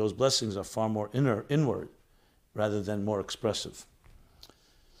 Because those blessings are far more inward, rather than more expressive.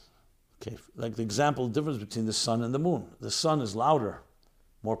 Okay, like the example, the difference between the sun and the moon. The sun is louder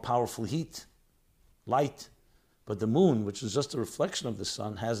more powerful heat, light. But the moon, which is just a reflection of the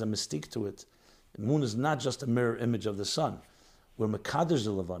sun, has a mystique to it. The moon is not just a mirror image of the sun. We're mekadesh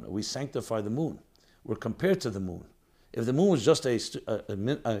the levana. We sanctify the moon. We're compared to the moon. If the moon was just a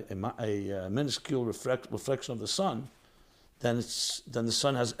minuscule reflection of the sun, then the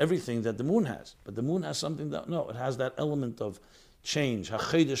sun has everything that the moon has. But the moon has something that, no, it has that element of change,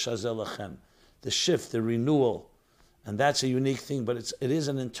 the shift, the renewal. And that's a unique thing, but it is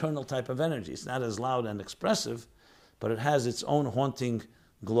an internal type of energy. It's not as loud and expressive, but it has its own haunting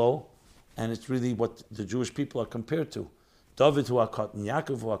glow, and it's really what the Jewish people are compared to. David hu HaKatan,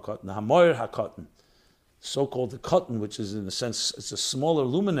 Yaakov hu HaKatan, Hamoyer HaKatan, so-called the Katan, which is in a sense, it's a smaller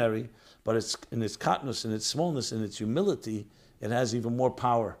luminary, but it's in its katnus, in its smallness, in its humility, it has even more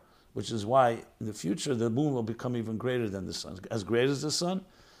power, which is why in the future the moon will become even greater than the sun, as great as the sun,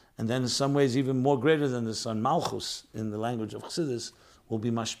 and then in some ways even more greater than the sun. Malchus, in the language of Chassidus, will be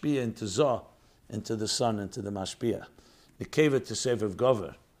mashpia into Zoh, into the sun, into the mashpia. Nekeva to Sefer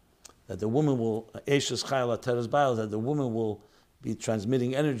Gover, that the woman will, Eishes Chayil Ateres Baal, that the woman will be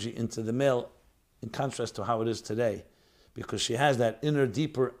transmitting energy into the male, in contrast to how it is today, because she has that inner,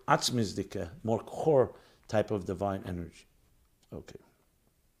 deeper atzmizdike, more core type of divine energy. Okay.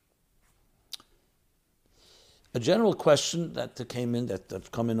 A general question that came in, that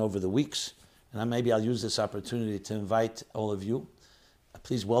have come in over the weeks, and maybe I'll use this opportunity to invite all of you.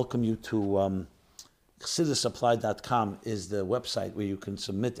 Please welcome you to chassidussupply.com is the website where you can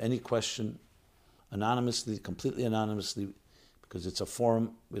submit any question anonymously, completely anonymously, because it's a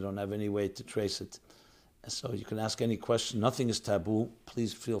forum. We don't have any way to trace it. So you can ask any question. Nothing is taboo.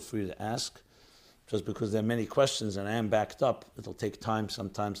 Please feel free to ask. Just because there are many questions and I am backed up, it'll take time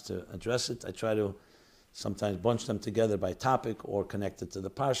sometimes to address it. I try to sometimes bunch them together by topic or connect it to the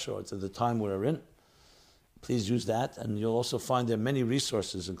parsha or to the time we're in. Please use that, and you'll also find there many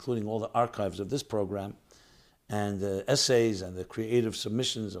resources, including all the archives of this program and the essays and the creative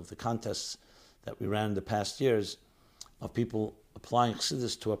submissions of the contests that we ran in the past years of people applying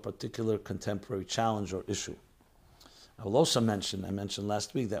Chassidus to a particular contemporary challenge or issue. I will also mention, I mentioned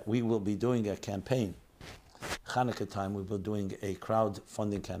last week, that we will be doing a campaign. Hanukkah time, we will be doing a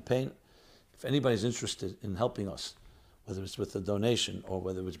crowdfunding campaign. If anybody's interested in helping us, whether it's with a donation or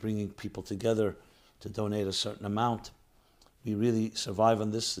whether it's bringing people together to donate a certain amount, we really survive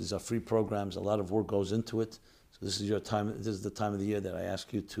on this. These are free programs. A lot of work goes into it. So this is your time. This is the time of the year that I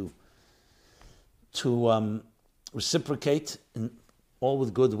ask you to reciprocate, all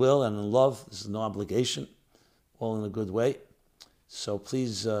with goodwill and in love. This is no obligation, all in a good way. So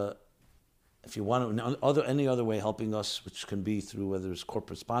please, if you want any other way helping us, which can be through whether it's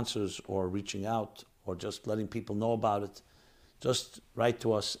corporate sponsors or reaching out or just letting people know about it, just write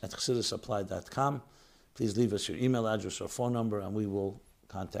to us at chassidussupply.com. Please leave us your email address or phone number, and we will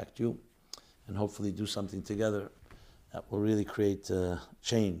contact you and hopefully do something together that will really create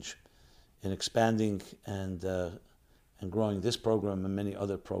change in expanding and growing this program and many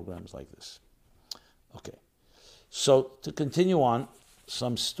other programs like this. Okay, so to continue on,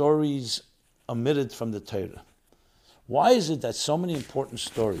 some stories omitted from the Torah. Why is it that so many important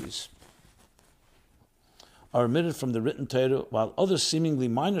stories are omitted from the written Torah, while other seemingly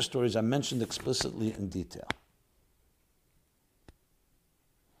minor stories are mentioned explicitly in detail?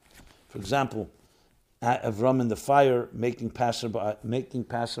 For example, Avram in the fire, making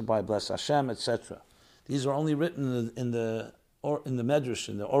passerby bless Hashem, etc. These are only written in the Medrash,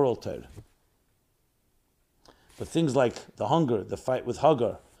 in the oral Torah. But things like the hunger, the fight with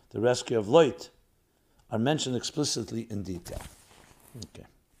Hagar, the rescue of Lot, are mentioned explicitly in detail. Okay.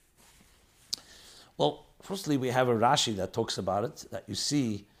 Well, firstly, we have a Rashi that talks about it, that you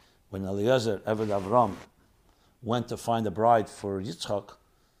see when Eliezer, Eved Avram, went to find a bride for Yitzchak.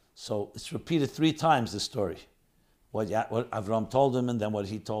 So it's repeated 3 times, the story. What Avram told him, and then what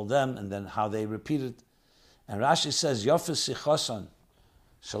he told them, and then how they repeated. And Rashi says, Yofis Sichosan,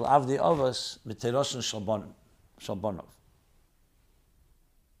 Shal Avdi Avos, Miteroshan Shalbonov.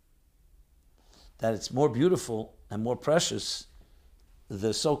 That it's more beautiful and more precious,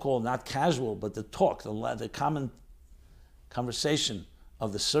 the so-called, not casual, but the talk, the common conversation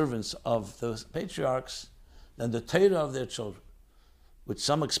of the servants of the patriarchs than the Torah of their children, which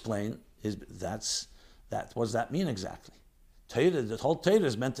some explain is that. What does that mean exactly? Torah, the whole Torah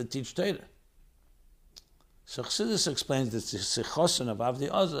is meant to teach Torah. So Chassidus explains that the Sichosan of Avdi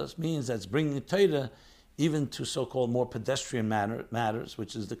Azaz means that it's bringing Torah even to so-called more pedestrian matters,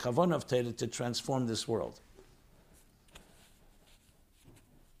 which is the kavanah of Torah to transform this world.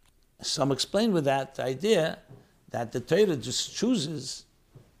 Some explain with that the idea that the Torah just chooses,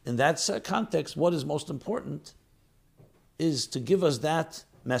 in that context, what is most important is to give us that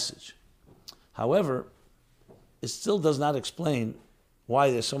message. However, it still does not explain why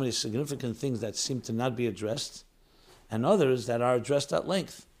there's so many significant things that seem to not be addressed and others that are addressed at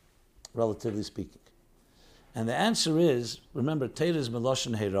length, relatively speaking. And the answer is, remember, Torah is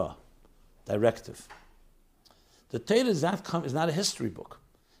Meloshen Hera, directive. The Torah is not a history book.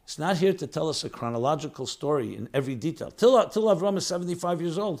 It's not here to tell us a chronological story in every detail. Till Avram is 75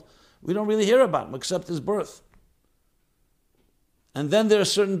 years old, we don't really hear about him except his birth. And then there are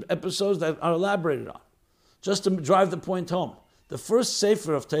certain episodes that are elaborated on. Just to drive the point home, the first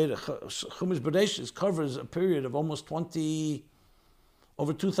Sefer of Torah, Chumash Bereshis, covers a period of almost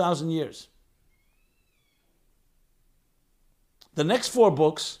over 2,000 years. The next 4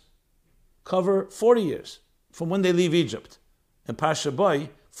 books cover 40 years from when they leave Egypt. In Parsha Boy,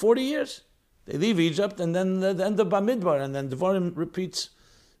 40 years. They leave Egypt and then the end of Bamidbar, and then Devarim repeats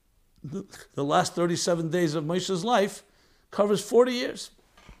the last 37 days of Moshe's life, covers 40 years.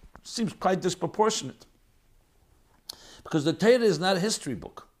 Seems quite disproportionate. Because the Torah is not a history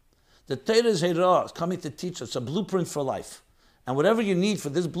book. The Torah is Hera, it's coming to teach us a blueprint for life. And whatever you need for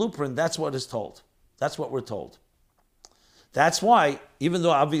this blueprint, that's what is told. That's what we're told. That's why, even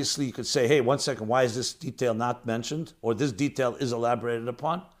though obviously you could say, hey, 1 second, why is this detail not mentioned? Or this detail is elaborated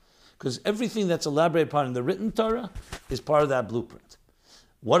upon? Because everything that's elaborated upon in the written Torah is part of that blueprint.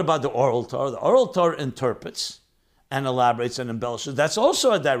 What about the oral Torah? The oral Torah interprets and elaborates and embellishes. That's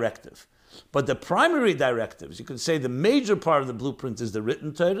also a directive. But the primary directives, you could say the major part of the blueprint is the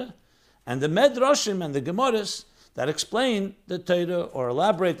written Torah, and the Medrashim and the Gemaras that explain the Torah or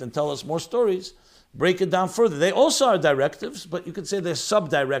elaborate and tell us more stories, break it down further. They also are directives, but you could say they're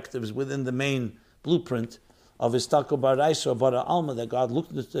sub-directives within the main blueprint of Istako Baraisa or Bara Alma, that God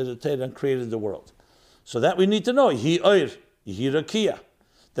looked at the Torah and created the world. So that we need to know. Yehi Oir, Yehi Rakia.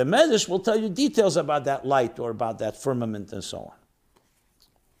 The Medrash will tell you details about that light or about that firmament and so on.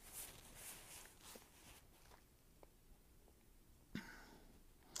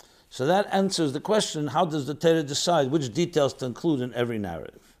 So that answers the question, how does the Torah decide which details to include in every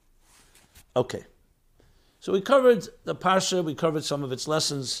narrative? Okay. So we covered the Parsha, we covered some of its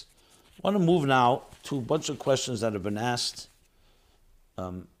lessons. I want to move now to a bunch of questions that have been asked.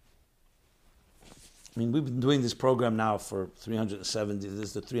 We've been doing this program now for 370, this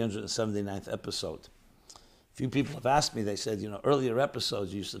is the 379th episode. A few people have asked me, they said, earlier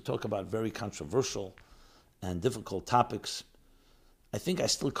episodes you used to talk about very controversial and difficult topics. I think I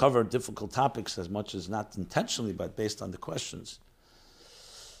still cover difficult topics as much as not intentionally, but based on the questions.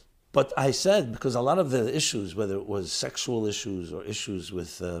 But I said, because a lot of the issues, whether it was sexual issues or issues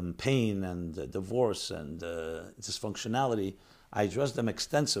with pain and divorce and dysfunctionality, I addressed them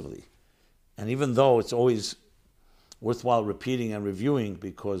extensively. And even though it's always worthwhile repeating and reviewing,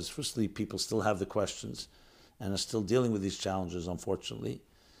 because firstly, people still have the questions and are still dealing with these challenges, unfortunately.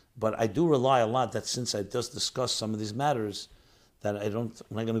 But I do rely a lot that since I just discussed some of these matters, that I'm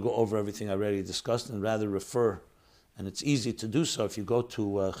not going to go over everything I already discussed and rather refer, and it's easy to do so. If you go to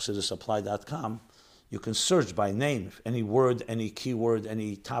chassidussupply.com, you can search by name. Any word, any keyword,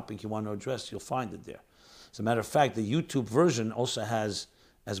 any topic you want to address, you'll find it there. As a matter of fact, the YouTube version also has,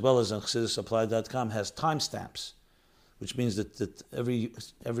 as well as on chassidussupply.com, has timestamps, which means that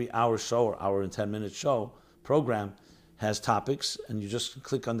every hour show or hour and 10-minute show program has topics, and you just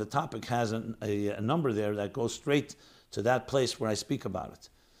click on the topic, has a number there that goes straight to that place where I speak about it.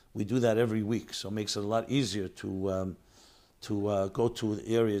 We do that every week, so it makes it a lot easier to go to the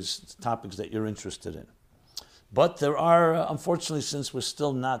areas, topics that you're interested in. But there are, unfortunately, since we're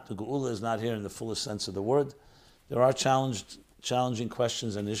still not, the Geula is not here in the fullest sense of the word, there are challenging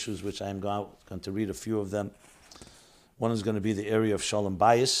questions and issues, which I am going to read a few of them. One is going to be the area of Shalom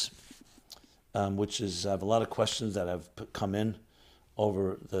Bayis, which is, I have a lot of questions that have come in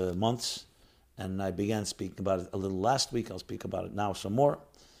over the months, and I began speaking about it a little last week. I'll speak about it now some more.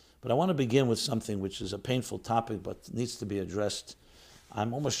 But I want to begin with something which is a painful topic but needs to be addressed.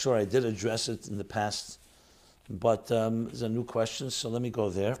 I'm almost sure I did address it in the past, but there's a new question, so let me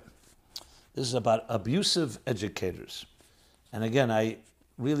go there. This is about abusive educators. And again, I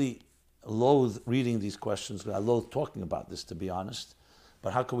really loathe reading these questions. I loathe talking about this, to be honest.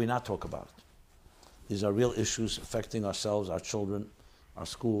 But how can we not talk about it? These are real issues affecting ourselves, our children, our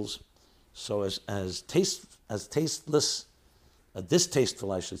schools. So as tasteless,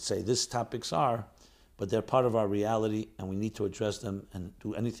 distasteful, I should say, these topics are, but they're part of our reality, and we need to address them and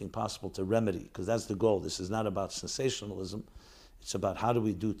do anything possible to remedy, because that's the goal. This is not about sensationalism. It's about how do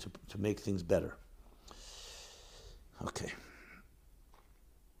we do to make things better. Okay.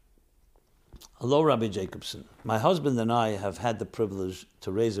 Hello, Rabbi Jacobson. My husband and I have had the privilege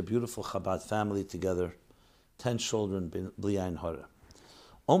to raise a beautiful Chabad family together, 10 children, Bli Ayin Hara.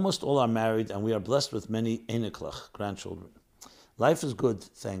 Almost all are married, and we are blessed with many Einiklach, grandchildren. Life is good,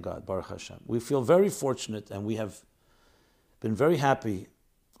 thank God, Baruch Hashem. We feel very fortunate, and we have been very happy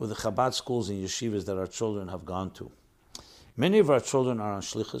with the Chabad schools and yeshivas that our children have gone to. Many of our children are on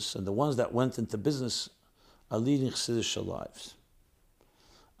shlichus, and the ones that went into business are leading Chassidish lives.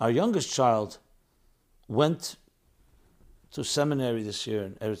 Our youngest child went to seminary this year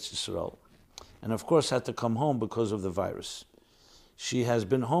in Eretz Yisrael, and of course had to come home because of the virus. She has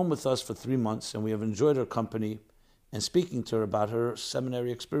been home with us for 3 months, and we have enjoyed her company and speaking to her about her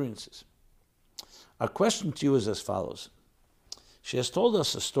seminary experiences. Our question to you is as follows. She has told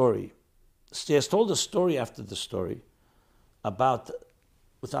us a story. She has told a story after the story about,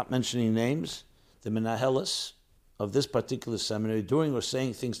 without mentioning names, the menahelis of this particular seminary doing or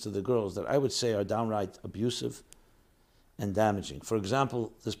saying things to the girls that I would say are downright abusive and damaging. For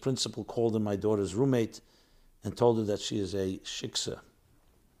example, this principal called in my daughter's roommate and told her that she is a shiksa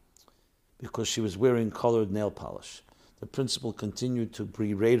because she was wearing colored nail polish. The principal continued to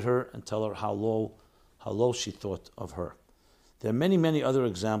berate her and tell her how low she thought of her. There are many, many other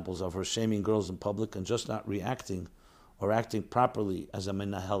examples of her shaming girls in public and just not reacting or acting properly as a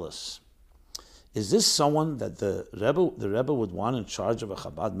menahelis. Is this someone that the Rebbe would want in charge of a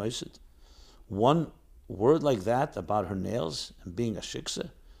Chabad Mosid? One word like that about her nails and being a shiksa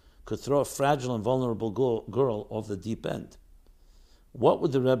could throw a fragile and vulnerable girl off the deep end. What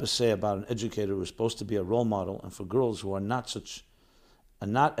would the Rebbe say about an educator who is supposed to be a role model and for girls who are not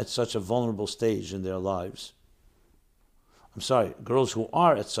at such a vulnerable stage in their lives? Girls who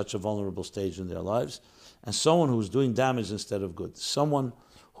are at such a vulnerable stage in their lives, and someone who is doing damage instead of good. Someone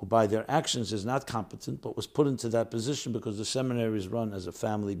who by their actions is not competent, but was put into that position because the seminary is run as a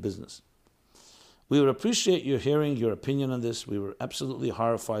family business. We would appreciate you hearing your opinion on this. We were absolutely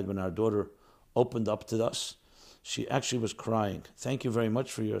horrified when our daughter opened up to us. She actually was crying. Thank you very much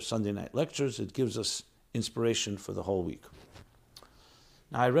for your Sunday night lectures. It gives us inspiration for the whole week.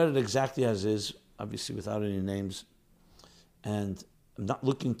 Now, I read it exactly as is, obviously without any names, and I'm not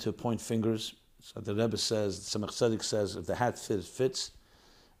looking to point fingers. So the Rebbe says, the Tzemach Tzedek says, if the hat fits, it fits.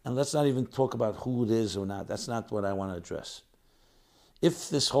 And let's not even talk about who it is or not. That's not what I want to address. If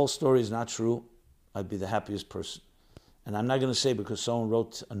this whole story is not true, I'd be the happiest person. And I'm not going to say because someone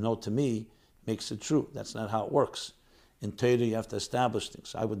wrote a note to me makes it true. That's not how it works. In Torah, you have to establish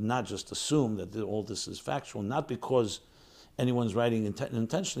things. I would not just assume that all this is factual, not because anyone's writing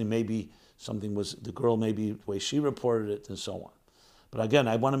intentionally. Maybe something was, the girl, maybe the way she reported it, and so on. But again,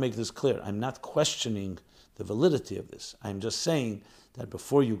 I want to make this clear. I'm not questioning the validity of this. I'm just saying that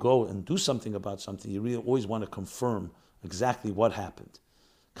before you go and do something about something, you really always want to confirm exactly what happened.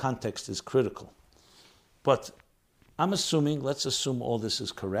 Context is critical. But I'm assuming, let's assume all this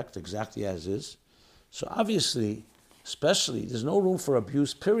is correct, exactly as is. So obviously, especially, there's no room for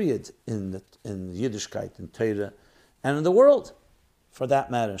abuse, period, in Yiddishkeit, in Torah, and in the world, for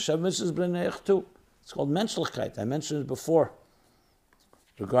that matter. Shev Mitzvahs B'nei too. It's called Menschlichkeit. I mentioned it before,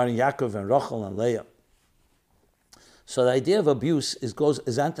 regarding Yaakov and Rachel and Leah. So the idea of abuse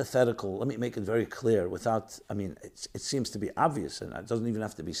is antithetical. Let me make it very clear it seems to be obvious, and it doesn't even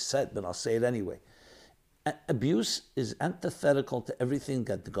have to be said, but I'll say it anyway. Abuse is antithetical to everything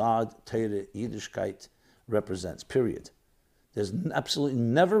that God, Torah, Yiddishkeit represents, period. There's absolutely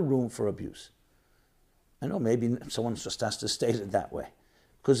never room for abuse. I know maybe someone just has to state it that way.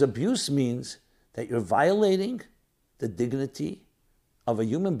 Because abuse means that you're violating the dignity of a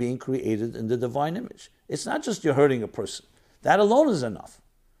human being created in the divine image. It's not just you're hurting a person. That alone is enough.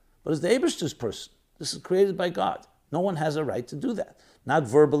 But it's the Eibishter's person. This is created by God. No one has a right to do that. Not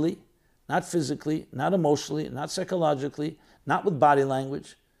verbally, not physically, not emotionally, not psychologically, not with body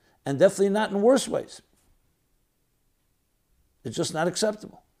language, and definitely not in worse ways. It's just not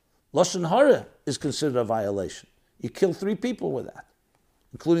acceptable. Lashon hara is considered a violation. You kill 3 people with that,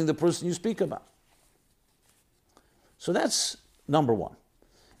 including the person you speak about. So that's number one.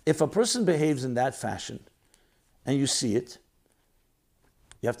 If a person behaves in that fashion and you see it,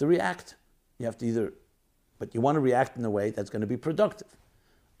 you have to react. You have to but you want to react in a way that's going to be productive.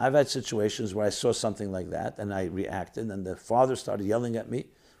 I've had situations where I saw something like that and I reacted, and the father started yelling at me,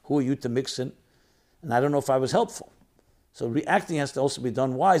 "Who are you to mix in?" And I don't know if I was helpful. So reacting has to also be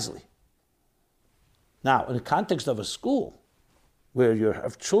done wisely. Now, in the context of a school where you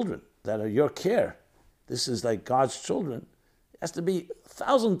have children that are your care, this is like God's children, it has to be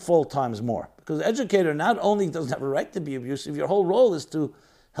 1,000-fold times more. Because the educator not only doesn't have a right to be abusive, your whole role is to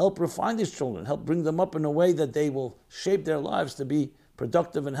help refine these children, help bring them up in a way that they will shape their lives to be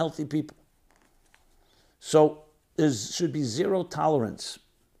productive and healthy people. So there should be zero tolerance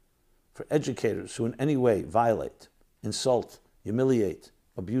for educators who in any way violate, insult, humiliate,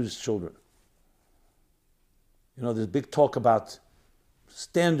 abuse children. You know, there's big talk about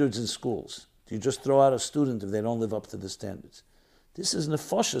standards in schools. Do you just throw out a student if they don't live up to the standards? This is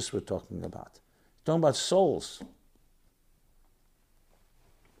nefashos we're talking about. We're talking about souls.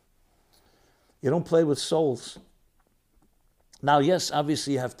 You don't play with souls. Now, yes,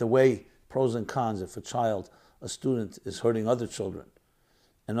 obviously you have to weigh pros and cons if a student is hurting other children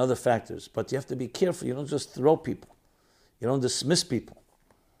and other factors. But you have to be careful. You don't just throw people. You don't dismiss people.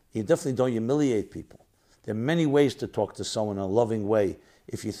 You definitely don't humiliate people. There are many ways to talk to someone in a loving way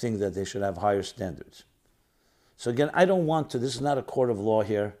if you think that they should have higher standards. So again, I don't want to, this is not a court of law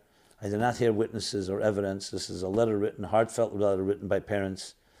here. I did not hear witnesses or evidence. This is a letter written, heartfelt letter written by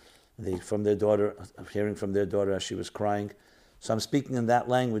parents from their daughter, hearing from their daughter as she was crying. So I'm speaking in that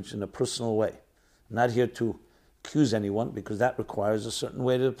language in a personal way. I'm not here to accuse anyone because that requires a certain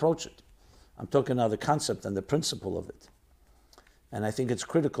way to approach it. I'm talking now the concept and the principle of it. And I think it's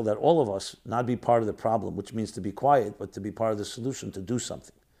critical that all of us not be part of the problem, which means to be quiet, but to be part of the solution, to do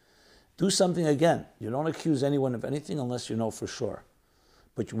something. Do something again. You don't accuse anyone of anything unless you know for sure.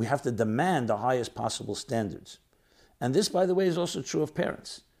 But we have to demand the highest possible standards. And this, by the way, is also true of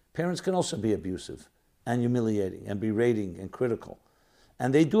parents. Parents can also be abusive and humiliating and berating and critical.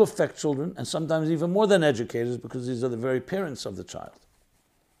 And they do affect children, and sometimes even more than educators, because these are the very parents of the child.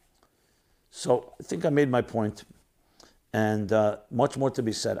 So I think I made my point. And much more to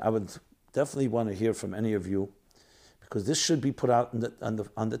be said. I would definitely want to hear from any of you, because this should be put out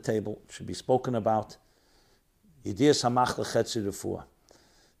on the table, should be spoken about. The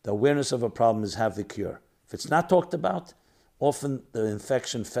awareness of a problem is half the cure. If it's not talked about, often the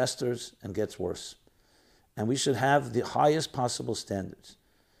infection festers and gets worse. And we should have the highest possible standards.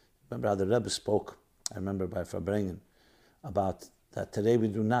 Remember how the Rebbe spoke, I remember by Farbrengen, about that today we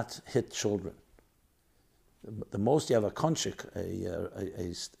do not hit children. The most you have a konchik,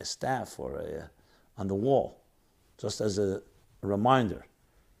 a staff or on the wall, just as a reminder.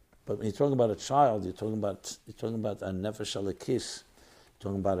 But when you're talking about a child, you're talking about a nefesh alekis, you're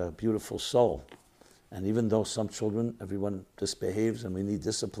talking about a beautiful soul. And even though some children, everyone misbehaves and we need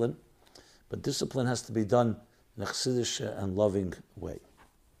discipline, but discipline has to be done in a chassidish and loving way.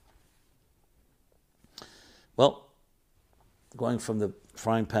 Well, going from the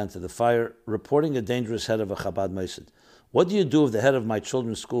frying pan to the fire, reporting a dangerous head of a Chabad Mosid. What do you do if the head of my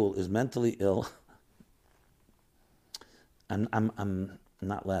children's school is mentally ill? I'm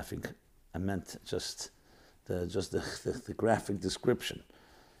not laughing. I meant just the graphic description.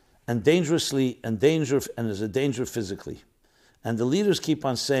 And is a danger physically. And the leaders keep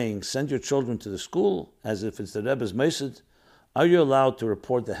on saying, send your children to the school as if it's the Rebbe's Mosid. Are you allowed to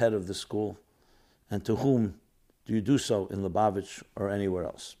report the head of the school? And to whom do you do so in Lubavitch or anywhere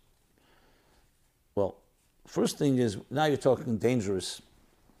else? Well, first thing is, now you're talking dangerous,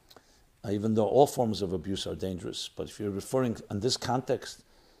 even though all forms of abuse are dangerous. But if you're referring in this context,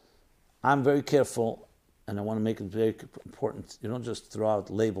 I'm very careful, and I want to make it very important. You don't just throw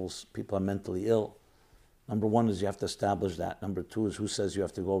out labels, people are mentally ill. Number one is you have to establish that. Number two is who says you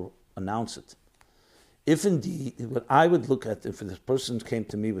have to go announce it. If indeed, what I would look at, if this person came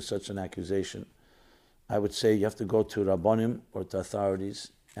to me with such an accusation, I would say you have to go to Rabbonim or to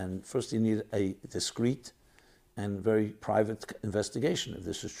authorities, and first you need a discreet and very private investigation if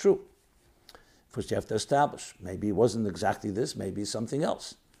this is true. First you have to establish, maybe it wasn't exactly this, maybe something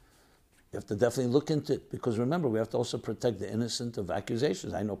else. You have to definitely look into it, because remember, we have to also protect the innocent of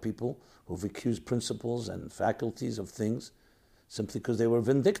accusations. I know people who've accused principals and faculties of things simply because they were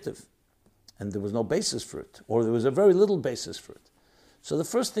vindictive, and there was no basis for it, or there was a very little basis for it. So the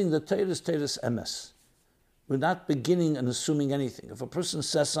first thing, the Torah is Torah's emes. We're not beginning and assuming anything. If a person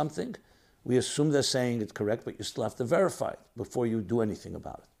says something, we assume they're saying it correct, but you still have to verify it before you do anything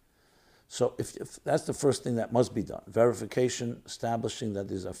about it. So if that's the first thing that must be done, verification, establishing that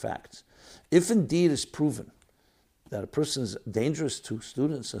these are facts. If indeed it's proven that a person is dangerous to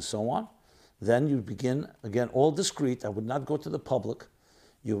students and so on, then you begin, again, all discreet. I would not go to the public.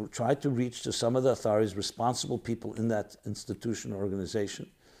 You try to reach to some of the authorities, responsible people in that institution or organization,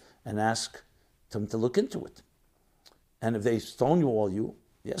 and ask them to look into it. And if they stonewall you,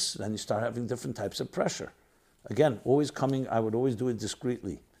 yes, then you start having different types of pressure. Again, I would always do it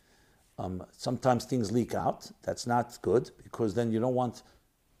discreetly. Sometimes things leak out. That's not good, because then you don't want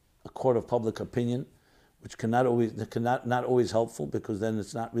a court of public opinion, which not always helpful, because then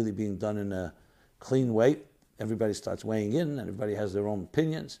it's not really being done in a clean way. Everybody starts weighing in, and everybody has their own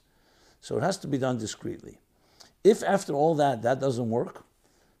opinions. So it has to be done discreetly. If after all that doesn't work,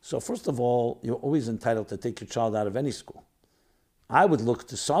 so first of all, you're always entitled to take your child out of any school. I would look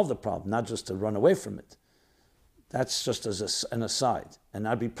to solve the problem, not just to run away from it. That's just as an aside, and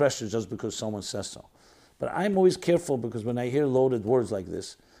not be pressured just because someone says so. But I'm always careful because when I hear loaded words like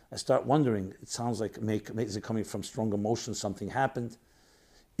this, I start wondering, it sounds like, is it coming from strong emotion, something happened?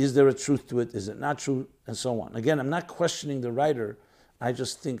 Is there a truth to it? Is it not true? And so on. Again, I'm not questioning the writer. I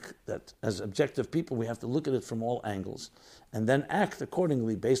just think that as objective people, we have to look at it from all angles and then act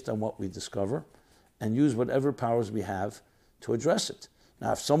accordingly based on what we discover and use whatever powers we have to address it.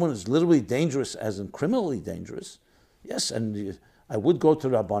 Now, if someone is literally dangerous, as in criminally dangerous, yes, and I would go to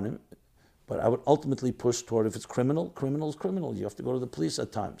Rabbanim, but I would ultimately push toward, if it's criminal, criminal is criminal. You have to go to the police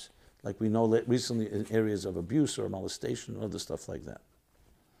at times, like we know recently in areas of abuse or molestation or other stuff like that.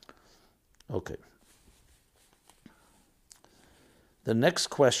 Okay. The next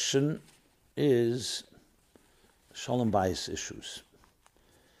question is Shalom Bayis issues.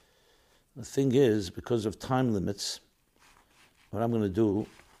 The thing is, because of time limits, what I'm going to do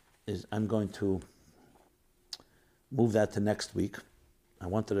is I'm going to move that to next week. I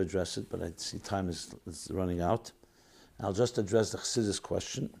wanted to address it, but I see time is running out. I'll just address the Chassidus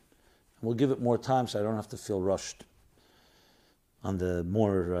question. And we'll give it more time so I don't have to feel rushed on the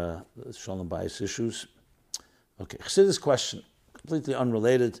more Shalom Bayis issues. Okay, Chassidus question, completely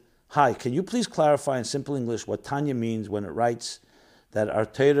unrelated. Hi, can you please clarify in simple English what Tanya means when it writes that our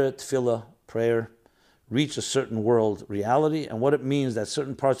Torah, Tefillah, prayer, reach a certain world reality, and what it means that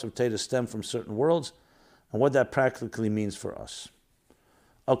certain parts of Torah stem from certain worlds, and what that practically means for us?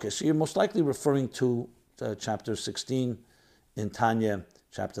 Okay, so you're most likely referring to chapter 16 in Tanya,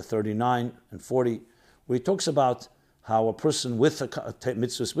 chapter 39 and 40, where he talks about how a person with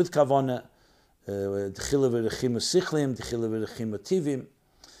mitzvahs with kavanah,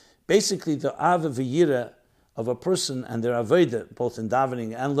 basically the ava v'yira of a person and their avodah, both in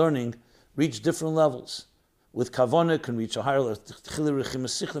davening and learning, reach different levels. With kavanah can reach a higher level.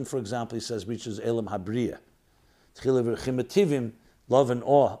 For example, he says reaches elam habriya. Love and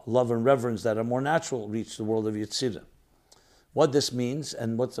awe, love and reverence that are more natural reach the world of Yetzirah. What this means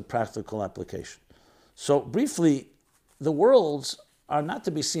and what's the practical application. So briefly, the worlds are not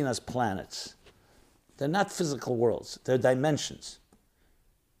to be seen as planets. They're not physical worlds. They're dimensions.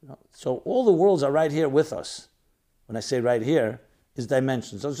 So all the worlds are right here with us. When I say right here, is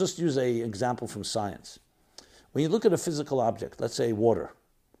dimensions. I'll just use an example from science. When you look at a physical object, let's say water.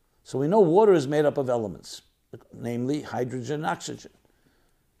 So we know water is made up of elements, namely hydrogen and oxygen,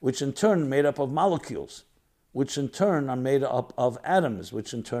 which in turn are made up of molecules, which in turn are made up of atoms,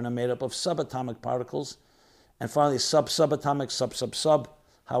 which in turn are made up of subatomic particles, and finally subatomic, sub,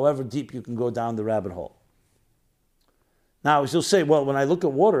 however deep you can go down the rabbit hole. Now, you'll say, well, when I look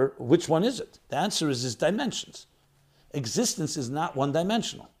at water, which one is it? The answer is dimensions. Existence is not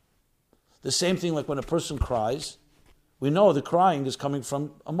one-dimensional. The same thing like when a person cries, we know the crying is coming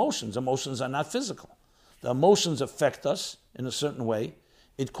from emotions. Emotions are not physical. The emotions affect us in a certain way.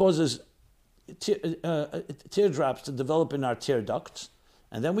 It causes teardrops to develop in our tear ducts,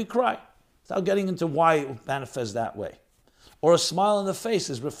 and then we cry, without getting into why it manifests that way. Or a smile on the face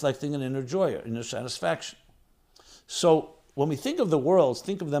is reflecting an inner joy or inner satisfaction. So when we think of the worlds,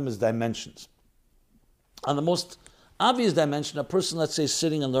 think of them as dimensions. On the most obvious dimension, a person, let's say,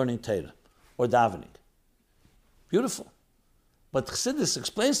 sitting and learning Torah or davening. Beautiful. But Chassidus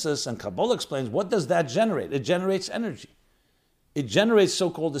explains this, and Kabbalah explains, what does that generate? It generates energy. It generates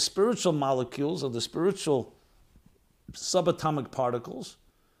so-called the spiritual molecules or the spiritual subatomic particles,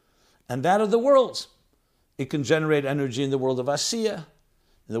 and that of the worlds. It can generate energy in the world of Asiya,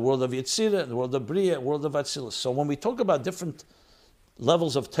 in the world of Yetzirah, in the world of Bria, world of Atzilus. So when we talk about different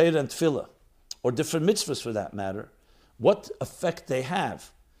levels of Torah and Tefillah, or different mitzvahs for that matter, what effect they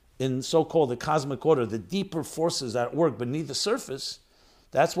have in so-called the cosmic order, the deeper forces that work beneath the surface,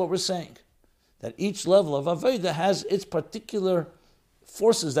 that's what we're saying. That each level of Avodah has its particular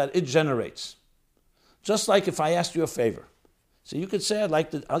forces that it generates. Just like if I asked you a favor. So you could say,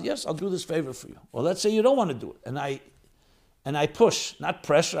 yes, I'll do this favor for you. Or let's say you don't want to do it. And I push, not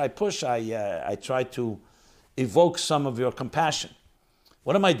pressure, I push, I try to evoke some of your compassion.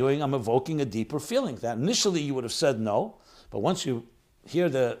 What am I doing? I'm evoking a deeper feeling that initially you would have said no, but once you hear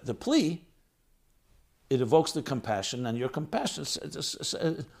the plea, it evokes the compassion, and your compassion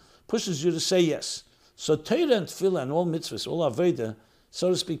pushes you to say yes. So Torah and Tefillah and all mitzvahs, all Avodah, so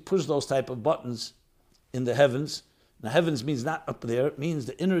to speak, push those type of buttons in the heavens. Now heavens means not up there, it means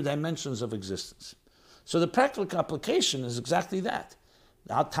the inner dimensions of existence. So the practical application is exactly that.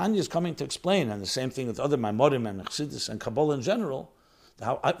 Now Tanya is coming to explain, and the same thing with other Maimorim and Chassidus and Kabbalah in general,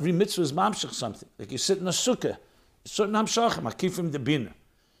 how every mitzvah is mamshech something. Like you sit in a sukkah, certain hamshachim, akifim debina.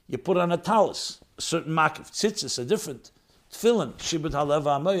 You put on a talus, a certain makif, tzitzis, a different tefillin, shibud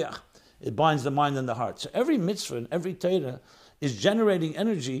haleva amoyach. it binds the mind and the heart. So every mitzvah and every Torah is generating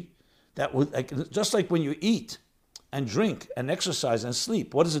energy that would, just like when you eat and drink and exercise and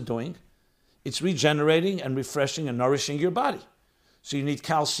sleep, what is it doing? It's regenerating and refreshing and nourishing your body. So you need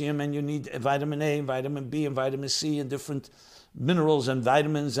calcium and you need vitamin A and vitamin B and vitamin C and different minerals and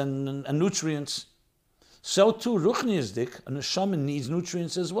vitamins and nutrients. So too, Ruchniisdik, a neshama needs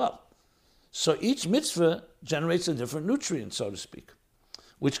nutrients as well. So each mitzvah generates a different nutrient, so to speak,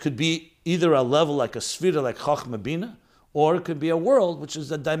 which could be either a level like a sphira, like Chochmah Bina, or it could be a world, which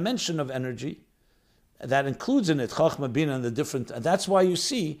is a dimension of energy that includes in it Chochmah Bina and the different. And that's why you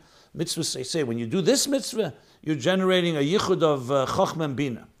see mitzvahs say when you do this mitzvah, you're generating a yichud of Chochmah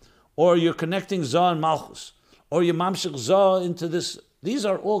Bina, or you're connecting Zah and Malchus, or you mamshich Zah into this. These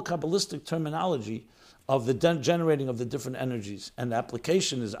are all Kabbalistic terminology of the generating of the different energies. And the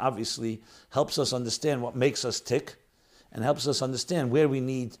application is obviously helps us understand what makes us tick and helps us understand where we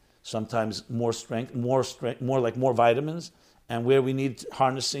need sometimes more strength, more like more vitamins, and where we need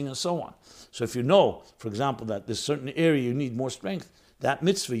harnessing and so on. So if you know, for example, that there's certain area you need more strength, that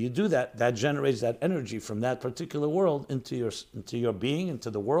mitzvah, you do that generates that energy from that particular world into your being, into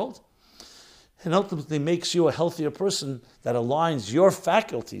the world, and ultimately makes you a healthier person that aligns your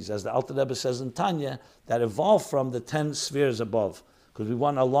faculties, as the Alter Rebbe says in Tanya, that evolve from the 10 spheres above. Because we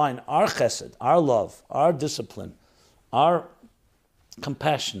want to align our chesed, our love, our discipline, our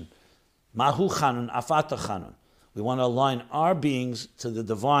compassion, mahu chanun, afata chanun. We want to align our beings to the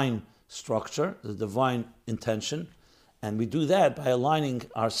divine structure, the divine intention, and we do that by aligning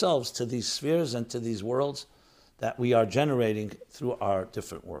ourselves to these spheres and to these worlds that we are generating through our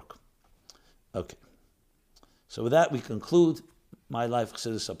different work. Okay. So with that, we conclude My Life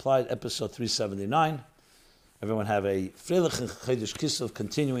Chassidus Applied, episode 379. Everyone have a Freilich and Chodesh Kislev,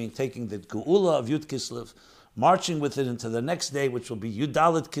 continuing, taking the Geula of Yud Kislev, marching with it into the next day, which will be Yud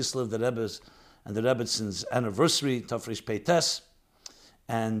Dalet Kislev, the Rebbe's and the Rebbetzins' anniversary, Tafresh Peites,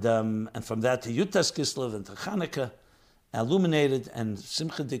 and from that to Yutas Kislev and to Chanukah, illuminated, and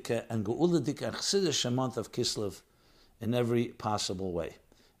Simcha Dika and Geula Dika and Chassidus month of Kislev in every possible way.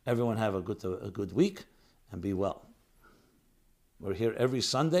 Everyone have a good week and be well. We're here every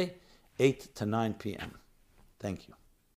Sunday, 8 to 9 p.m. Thank you.